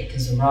it take?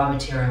 Because the raw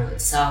material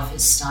itself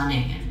is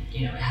stunning, and,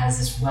 it has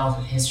this wealth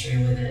of history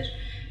with it.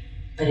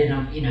 But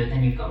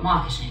then you've got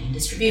marketing and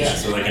distribution. Yeah,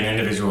 so like an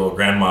individual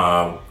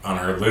grandma on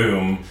her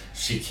loom,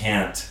 she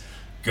can't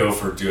go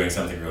for doing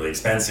something really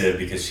expensive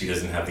because she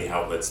doesn't have the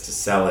outlets to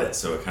sell it.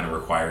 So it kind of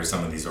requires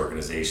some of these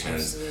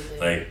organizations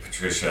like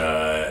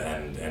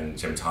Patricia and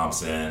Jim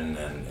Thompson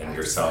and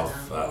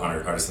yourself,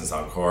 Artisans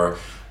Encore.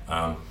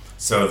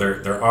 So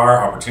there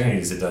are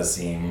opportunities, it does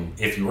seem,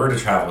 if you were to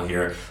travel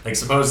here. Like,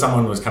 suppose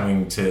someone was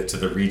coming to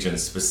the region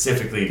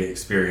specifically to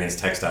experience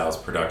textiles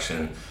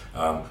production.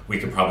 We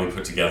could probably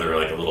put together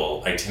like a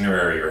little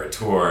itinerary or a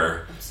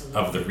tour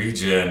of the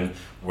region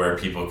where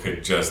people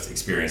could just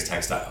experience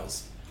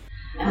textiles.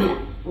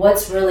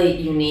 What's really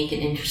unique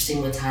and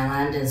interesting with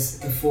Thailand is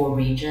the 4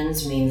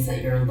 regions means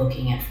that you're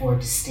looking at 4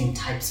 distinct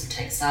types of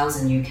textiles,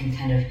 and you can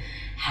kind of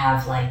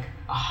have like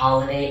a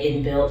holiday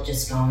inbuilt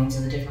just going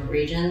to the different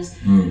regions.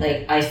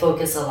 Like, I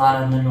focus a lot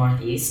on the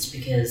Northeast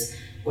because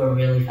we're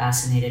really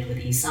fascinated with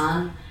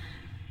Isan.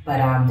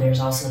 But there's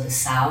also the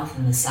South,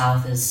 and the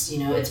South is,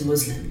 it's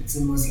Muslim. It's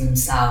a Muslim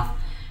South.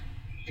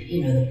 But,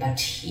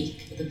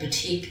 the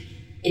batik,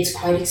 it's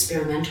quite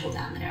experimental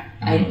down there.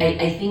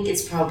 I think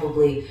it's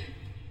probably,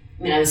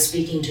 I was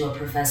speaking to a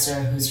professor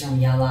who's from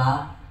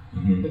Yala,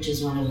 which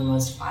is one of the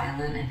most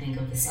violent, I think,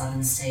 of the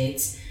southern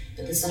states.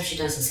 But the stuff she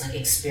does is like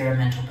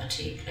experimental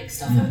batik, like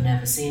stuff I've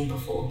never seen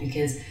before.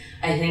 Because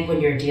I think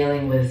when you're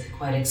dealing with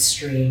quite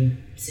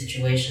extreme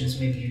situations,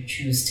 maybe you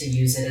choose to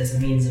use it as a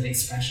means of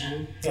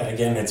expression. Yeah,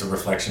 again, it's a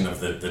reflection of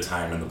the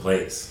time and the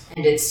place.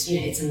 And it's,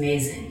 it's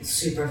amazing.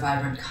 Super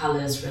vibrant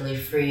colors, really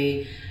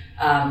free.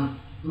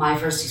 My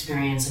first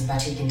experience of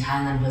batik in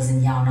Thailand was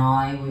in Yao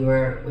Noi. We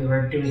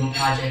were doing a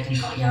project in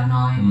Yao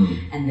Noi,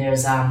 and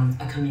there's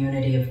a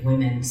community of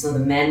women. So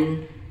the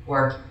men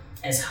work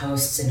as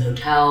hosts in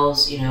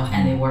hotels,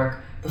 and they work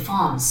the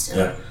farms still.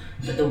 Yeah.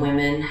 But the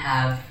women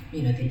have,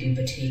 they do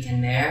batik,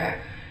 and they're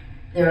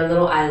a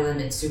little island.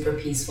 It's super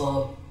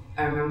peaceful.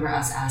 I remember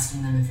us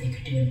asking them if they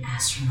could do an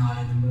astronaut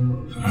on the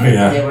moon. Oh,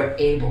 yeah. And they were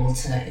able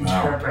to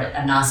interpret a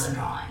NASA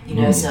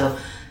drawing, So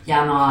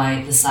Yao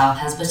Noi, the south,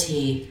 has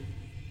batik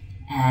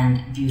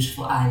and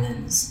beautiful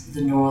islands.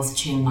 The north,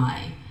 Chiang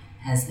Mai,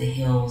 has the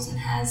hills and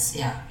has,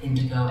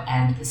 indigo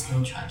and this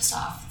hill tribe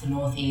stuff. The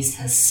northeast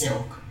has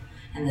silk.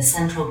 And the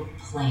central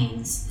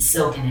plains,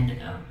 silk and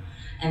indigo.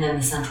 And then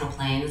the central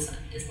plains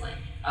is like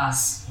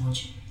us,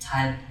 which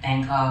Thai,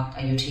 Bangkok,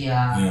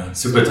 Ayutthaya,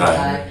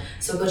 Sukhothai.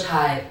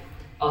 Sukhothai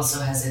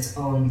also has its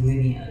own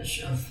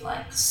lineage of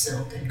like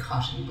silk and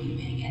cotton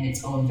weaving and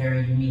its own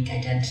very unique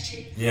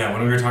identity. Yeah,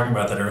 when we were talking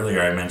about that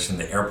earlier, I mentioned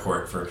the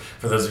airport. For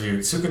those of you,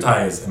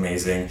 Sukhothai is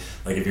amazing.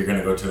 Like if you're going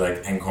to go to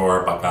like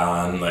Angkor,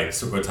 Bagan, like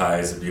Sukhothai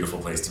is a beautiful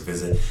place to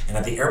visit. And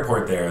at the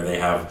airport there, they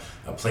have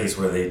a place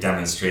where they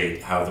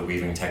demonstrate how the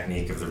weaving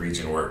technique of the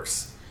region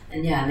works.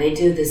 And they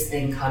do this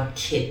thing called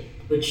kit,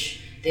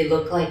 which they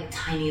look like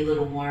tiny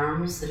little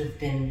worms that have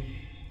been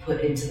put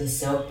into the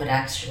silk, but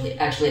actually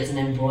it's an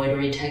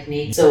embroidery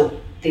technique. So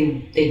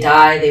they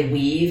dye, they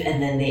weave,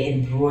 and then they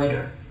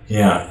embroider.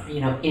 Yeah.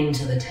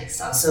 Into the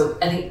textile. So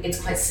I think it's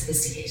quite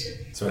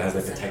sophisticated. So it has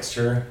like the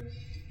texture.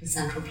 The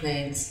central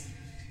plains,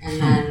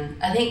 and then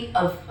I think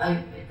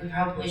we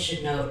probably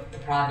should note the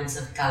province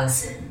of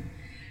Galasin.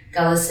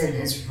 Galasin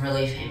is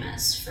really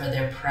famous for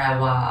their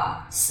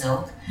Prewa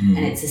silk, and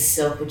it's a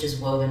silk which is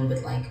woven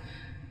with like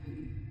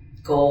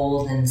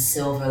gold and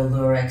silver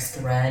lurex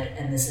thread,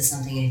 and this is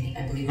something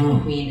I believe the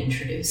Queen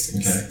introduced in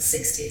the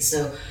 60s.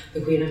 So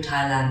the Queen of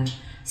Thailand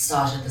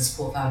started the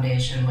Support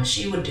Foundation. What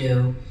she would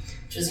do,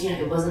 which was,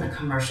 it wasn't a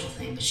commercial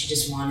thing, but she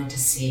just wanted to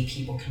see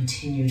people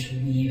continue to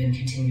weave and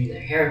continue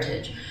their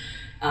heritage,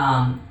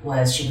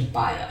 was she would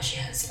buy up. She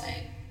has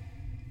like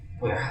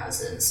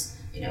warehouses,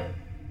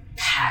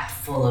 packed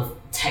full of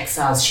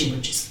textiles she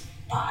would just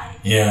buy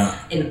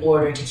in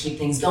order to keep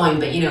things going.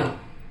 But,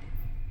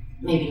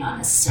 maybe not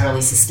necessarily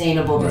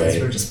sustainable because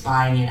we're just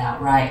buying it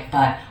outright.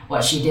 But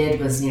what she did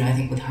was, I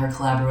think with her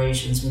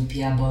collaborations with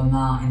Pierre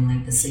Bourma in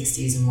like the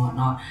 60s and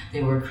whatnot,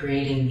 they were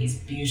creating these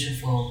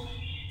beautiful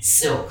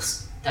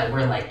silks that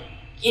were like,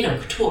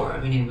 couture.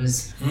 I mean, it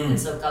was... And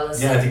so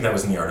Galasin... Yeah, I think that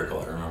was in the article.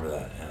 I remember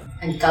that, yeah.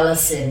 And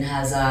Galasin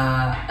has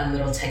a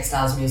little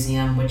textiles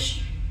museum,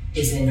 which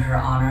is in her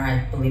honor.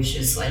 I believe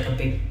she's like a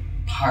big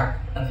part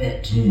of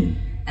it.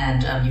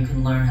 And you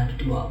can learn how to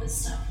do all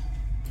this stuff.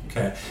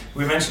 Okay.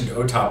 We mentioned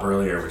OTOP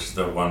earlier, which is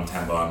the One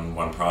Tambon,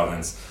 One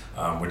Province,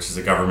 which is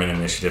a government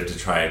initiative to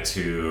try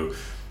to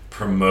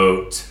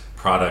promote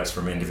products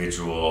from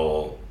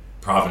individual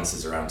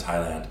provinces around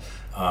Thailand.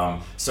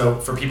 So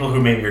for people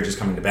who maybe are just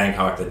coming to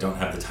Bangkok that don't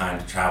have the time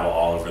to travel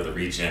all over the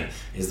region,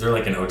 is there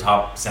like an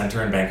OTOP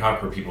center in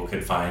Bangkok where people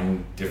could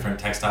find different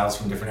textiles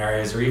from different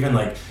areas? Or even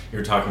like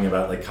you're talking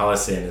about like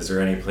Kalasin, is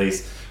there any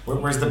place,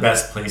 where's the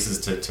best places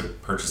to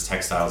purchase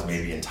textiles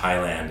maybe in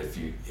Thailand if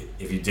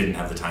you didn't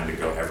have the time to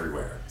go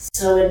everywhere?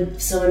 So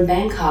in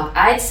Bangkok,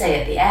 I'd say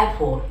at the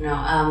airport,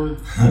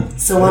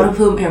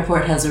 Suvarnabhumi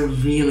Airport has a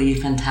really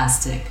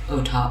fantastic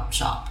OTOP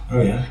shop.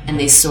 Oh yeah? And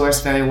they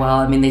source very well.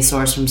 I mean, they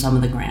source from some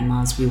of the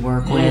grandmas we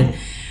work with.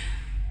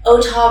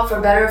 OTOP, for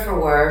better or for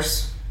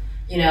worse,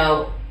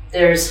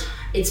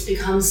 it's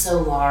become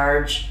so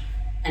large,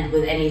 and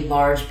with any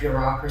large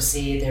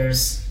bureaucracy,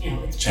 there's,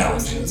 its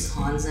challenges and its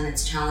cons and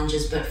its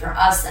challenges. But for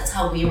us, that's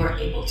how we were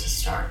able to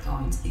start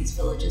going to these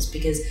villages,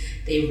 because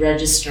they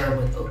register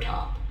with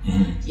OTOP.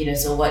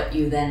 So what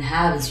you then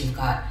have is you've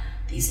got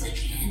these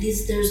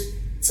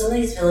some of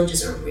these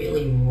villages are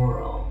really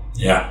rural.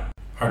 Yeah,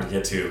 hard to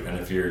get to, and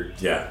if you're,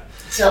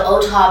 So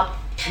OTOP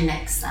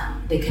connects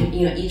them. They can,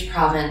 each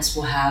province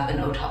will have an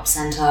OTOP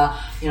center.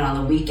 On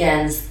the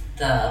weekends,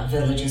 the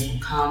villages will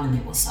come and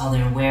they will sell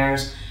their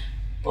wares.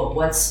 But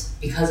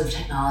because of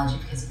technology,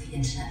 because of the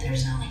internet,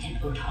 there's now like an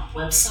OTOP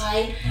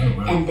website,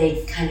 and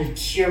they kind of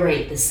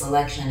curate the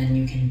selection, and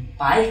you can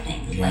buy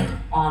things like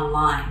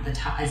online,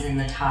 as in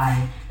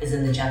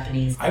the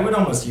Japanese. I would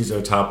almost use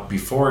OTOP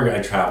before I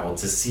travel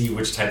to see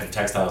which type of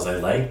textiles I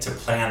like, to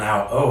plan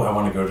out, I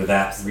want to go to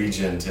that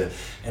region,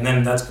 and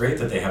then that's great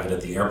that they have it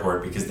at the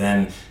airport, because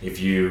then if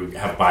you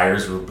have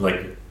buyers who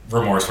like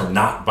remorse from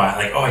not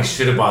buying, like, I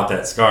should have bought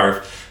that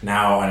scarf.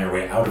 Now on your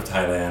way out of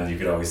Thailand, you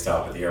could always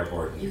stop at the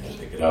airport and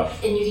pick it up.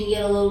 And you can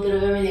get a little bit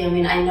of everything. I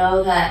mean, I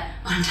know that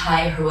on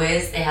Thai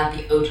Airways, they have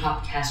the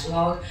OTOP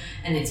catalog,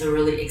 and it's a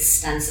really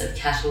extensive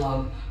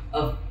catalog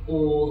of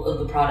all of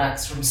the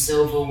products, from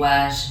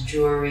silverware to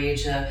jewelry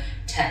to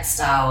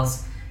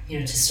textiles,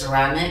 to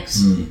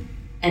ceramics.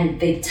 And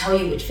they tell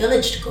you which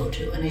village to go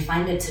to, and I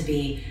find it to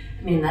be,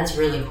 that's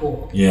really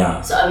cool.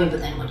 Yeah. So,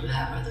 but then what you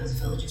have are those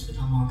villages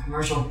become more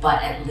commercial,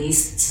 but at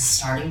least it's a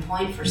starting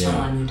point for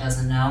someone who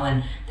doesn't know.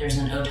 And there's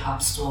an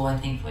OTOP store, I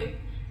think, like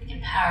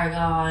in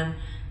Paragon.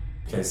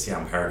 Okay,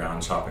 Siam Paragon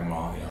shopping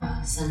mall,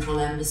 Central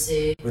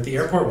Embassy. With the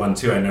airport one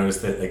too, I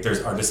noticed that like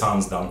there's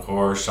Artisans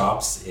Dangkor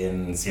shops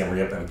in Siem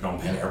Reap and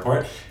Phnom Penh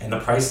Airport, and the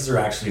prices are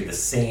actually the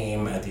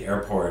same at the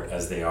airport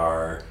as they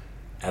are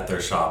at their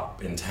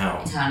shop in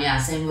town.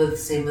 Same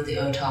with the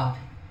OTOP.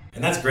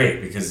 And that's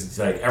great, because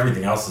like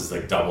everything else is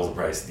like double the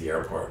price at the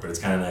airport, but it's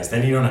kind of nice.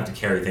 Then you don't have to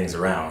carry things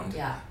around.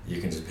 Yeah. You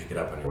can just pick it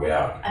up on your way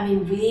out.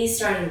 We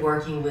started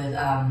working with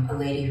a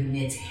lady who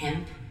knits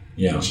hemp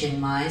in Chiang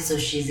Mai, so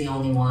she's the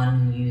only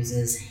one who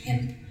uses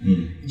hemp,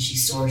 and she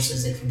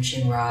sources it from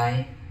Chiang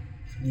Rai,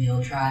 from the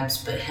hill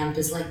tribes. But hemp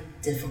is like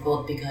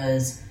difficult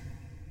because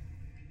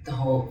the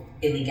whole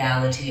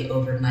illegality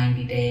over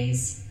 90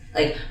 days.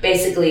 Like,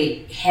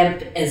 basically,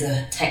 hemp as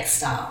a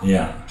textile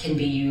can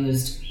be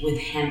used with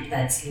hemp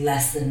that's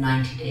less than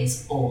 90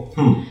 days old.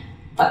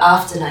 But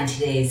after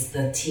 90 days, the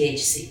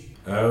THC.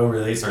 Oh,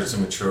 really? It starts to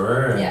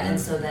mature? And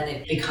so then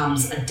it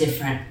becomes a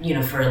different,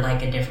 for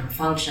like a different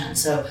function.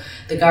 So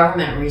the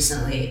government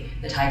recently,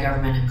 the Thai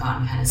government, have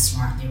gotten kind of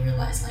smart. They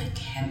realized, like,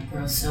 hemp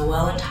grows so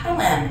well in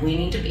Thailand. We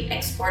need to be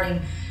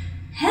exporting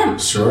hemp.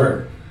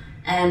 Sure.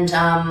 And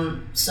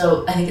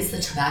so I think it's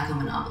the tobacco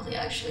monopoly,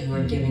 actually, who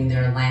are giving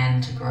their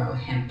land to grow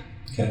hemp.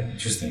 Okay,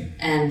 interesting.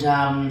 And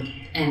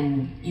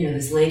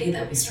this lady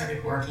that we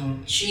started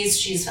working,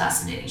 she's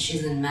fascinating.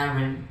 She's in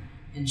Marin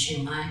in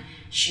Chiang Mai.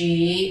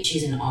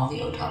 She's in all the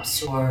OTOP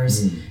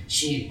stores.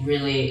 She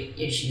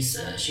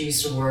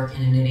used to work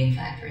in a knitting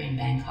factory in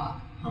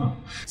Bangkok. Huh.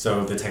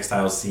 So the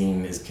textile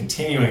scene is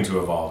continuing to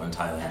evolve in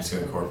Thailand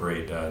to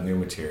incorporate new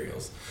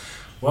materials.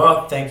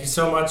 Well, thank you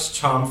so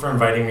much, Chom, for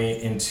inviting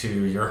me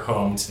into your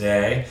home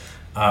today.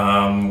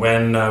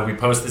 When we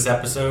post this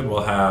episode,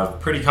 we'll have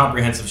pretty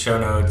comprehensive show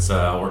notes.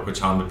 I'll work with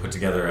Chom to put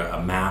together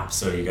a map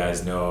so you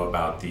guys know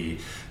about the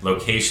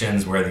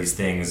locations where these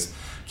things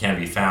can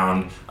be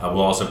found.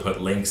 We'll also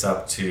put links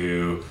up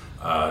to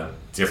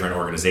different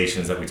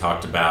organizations that we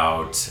talked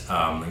about,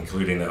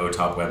 including the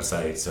OTOP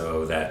website,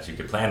 so that you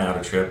could plan out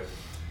a trip.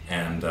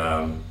 And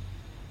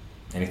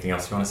anything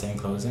else you want to say in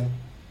closing?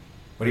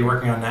 What are you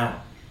working on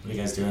now? What are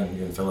you guys doing,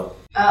 you and Philip?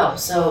 Oh,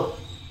 so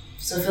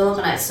Philip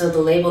and I, so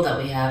the label that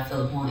we have,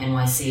 Philip Wong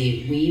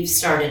NYC, we've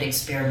started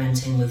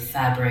experimenting with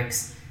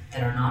fabrics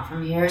that are not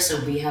from here.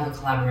 So we have a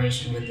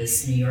collaboration with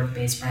this New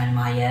York-based brand,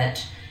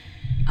 Mayette,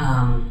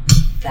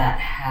 that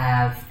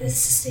have this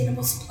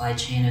sustainable supply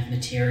chain of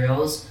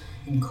materials,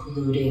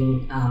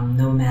 including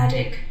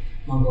nomadic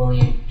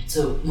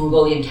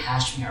Mongolian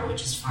cashmere,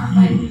 which is farmed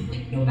by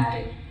like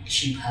nomadic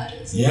sheep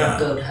hunters,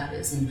 goat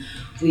hunters, and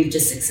we've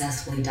just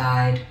successfully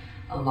dyed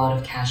a lot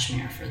of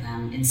cashmere for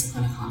them in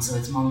Sapunakon. So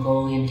it's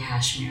Mongolian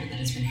cashmere that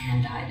has been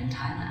hand dyed in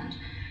Thailand,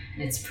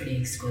 and it's pretty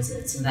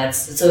exquisite.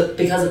 So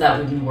because of that,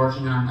 we've been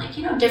working on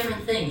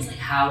different things, like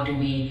how do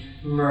we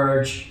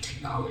merge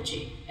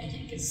technology. I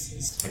think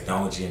is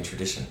technology and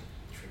tradition.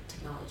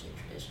 Technology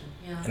and tradition,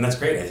 yeah. And that's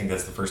great. I think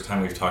that's the first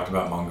time we've talked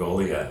about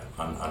Mongolia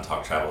on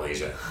Talk Travel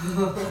Asia.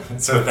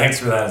 So thanks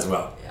for that as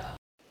well. Yeah.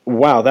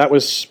 Wow, that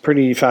was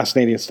pretty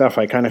fascinating stuff.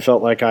 I kind of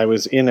felt like I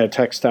was in a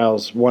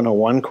Textiles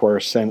 101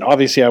 course, and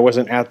obviously I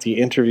wasn't at the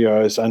interview. I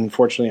was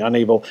unfortunately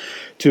unable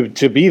to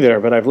be there,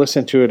 but I've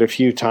listened to it a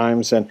few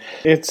times, and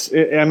it's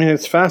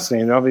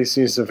fascinating.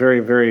 Obviously, it's a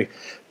very, very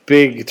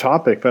big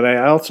topic, but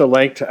I also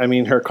liked,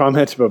 her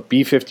comments about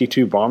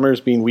B-52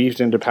 bombers being weaved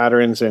into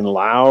patterns in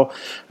Laos.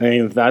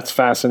 That's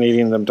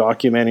fascinating, them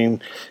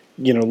documenting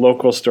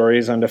local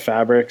stories onto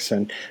fabrics.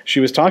 And she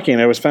was talking,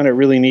 I found it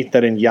really neat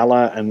that in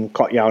Yala and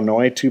Kot Yao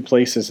Noi, two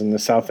places in the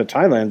south of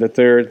Thailand, that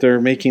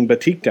they're making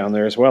batik down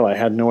there as well. I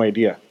had no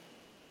idea.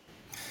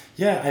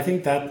 Yeah, I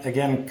think that,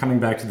 again, coming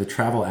back to the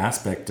travel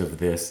aspect of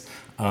this,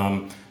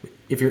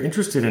 if you're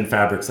interested in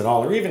fabrics at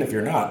all, or even if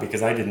you're not,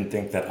 because I didn't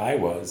think that I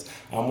was,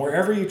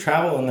 wherever you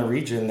travel in the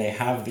region, they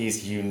have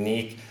these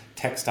unique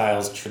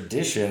textiles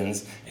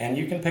traditions, and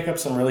you can pick up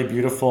some really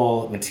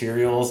beautiful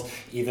materials.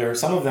 Either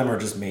some of them are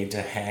just made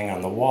to hang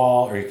on the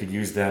wall, or you could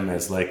use them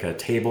as like a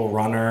table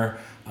runner,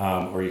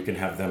 or you can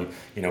have them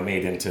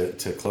made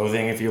into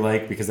clothing if you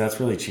like, because that's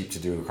really cheap to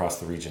do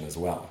across the region as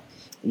well.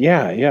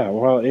 Yeah.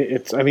 Well,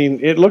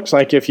 it looks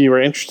like if you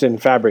were interested in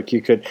fabric,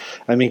 you could,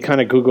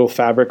 kind of Google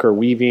fabric or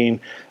weaving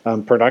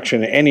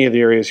production in any of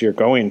the areas you're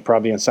going,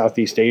 probably in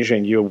Southeast Asia,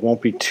 and you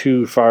won't be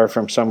too far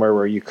from somewhere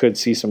where you could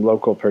see some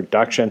local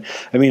production.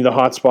 The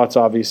hot spots,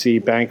 obviously,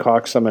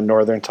 Bangkok, some in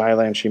northern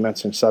Thailand. She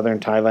mentioned southern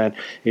Thailand.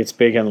 It's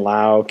big in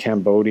Laos,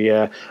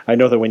 Cambodia. I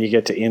know that when you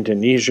get to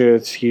Indonesia,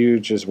 it's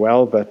huge as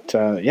well. But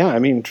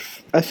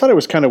I thought it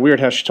was kind of weird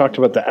how she talked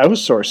about the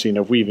outsourcing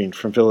of weaving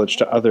from village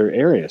to other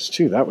areas,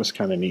 too. That was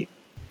kind of neat.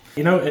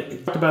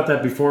 It talked about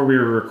that before we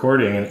were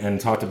recording,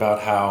 and talked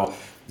about how,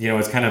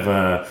 it's kind of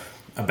a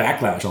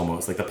backlash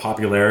almost, like the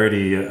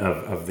popularity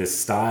of this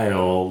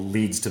style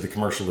leads to the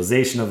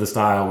commercialization of the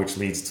style, which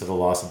leads to the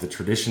loss of the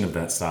tradition of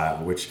that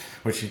style, which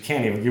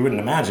you wouldn't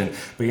imagine.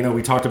 But,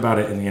 we talked about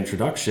it in the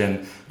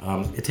introduction.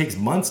 It takes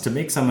months to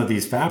make some of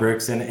these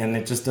fabrics, and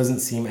it just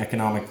doesn't seem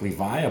economically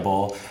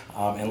viable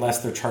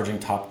unless they're charging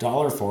top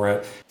dollar for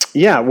it.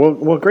 Yeah,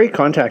 well, great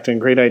contact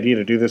and great idea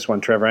to do this one,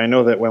 Trevor. I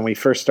know that when we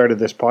first started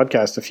this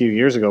podcast a few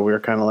years ago, we were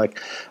kind of like,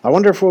 I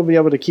wonder if we'll be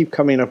able to keep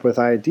coming up with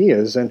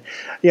ideas. And,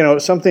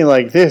 something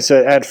like this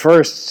at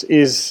first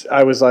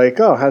I was like,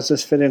 oh, how's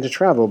this fit into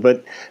travel?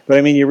 But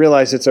you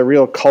realize it's a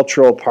real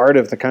cultural part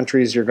of the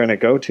countries you're going to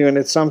go to, and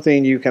it's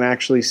something you can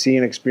actually see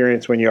and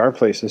experience when you are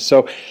places.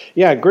 So,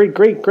 yeah,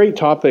 great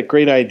topic,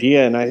 great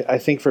idea. And I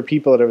think for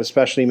people that have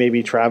especially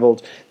maybe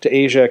traveled to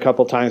Asia a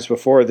couple times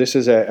before, this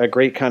is a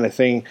great kind of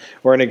thing,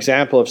 or an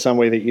example of some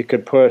way that you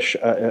could push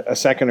a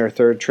second or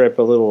third trip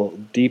a little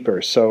deeper.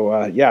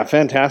 So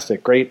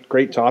fantastic,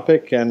 great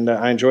topic, and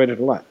I enjoyed it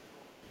a lot.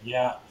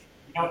 Yeah,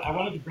 I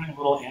wanted to bring a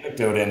little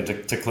anecdote in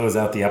to close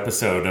out the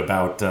episode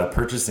about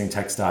purchasing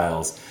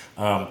textiles.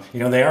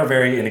 They are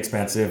very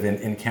inexpensive.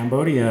 In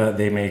Cambodia,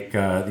 they make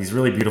these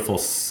really beautiful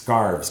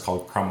scarves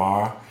called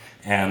kramar.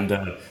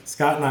 And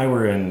Scott and I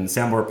were in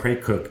Sambor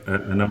Praekuk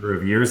a number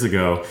of years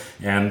ago,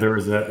 and there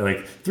was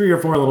 3 or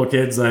 4 little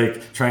kids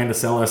trying to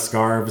sell us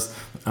scarves.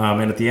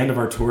 And at the end of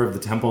our tour of the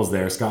temples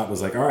there, Scott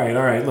was like, all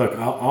right, look,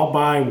 I'll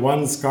buy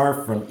 1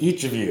 scarf from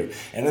each of you.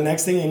 And the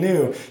next thing you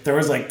knew, there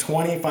was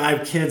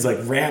 25 kids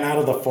ran out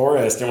of the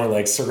forest and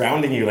were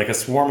surrounding you like a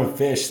swarm of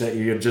fish that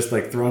you had just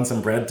thrown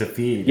some bread to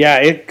feed. Yeah,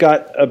 it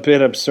got a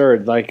bit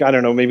absurd. I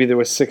don't know, maybe there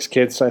was 6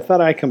 kids, so I thought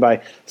I can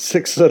buy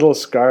 6 little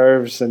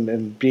scarves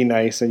and be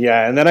nice. And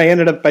yeah, and then I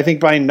ended up, I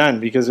think, buying none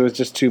because it was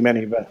just too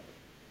many. But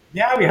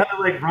Yeah, we had to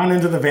like run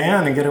into the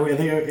van and get away.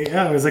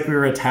 Yeah, it was like we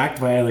were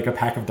attacked by like a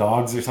pack of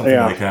dogs or something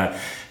Yeah. like that.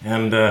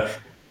 And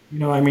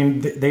I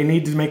mean, they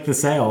need to make the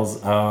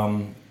sales.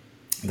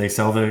 They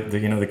sell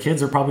the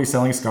kids are probably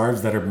selling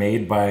scarves that are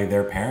made by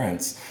their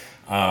parents.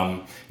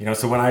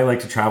 So when I like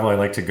to travel, I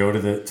like to go to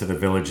the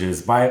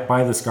villages,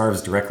 buy the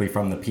scarves directly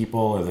from the people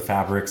or the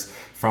fabrics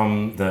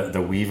from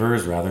the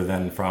weavers rather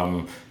than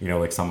from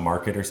like some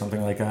market or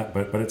something like that.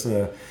 But it's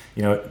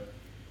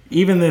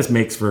even this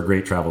makes for a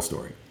great travel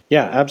story.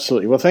 Yeah,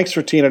 absolutely. Well, thanks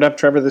for teeing it up,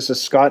 Trevor. This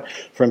is Scott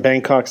from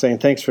Bangkok saying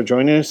thanks for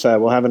joining us.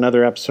 We'll have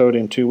another episode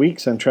in 2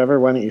 weeks. And Trevor,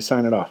 why don't you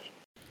sign it off?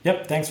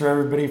 Yep, thanks for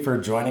everybody for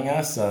joining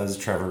us. This is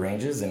Trevor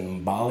Ranges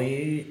in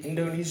Bali,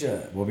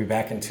 Indonesia. We'll be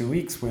back in 2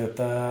 weeks with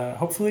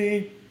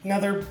hopefully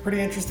another pretty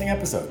interesting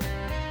episode.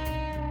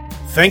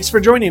 Thanks for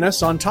joining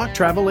us on Talk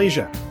Travel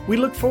Asia. We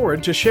look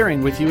forward to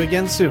sharing with you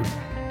again soon.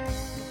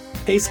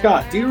 Hey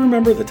Scott, do you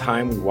remember the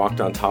time we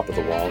walked on top of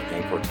the wall at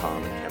Angkor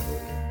Thom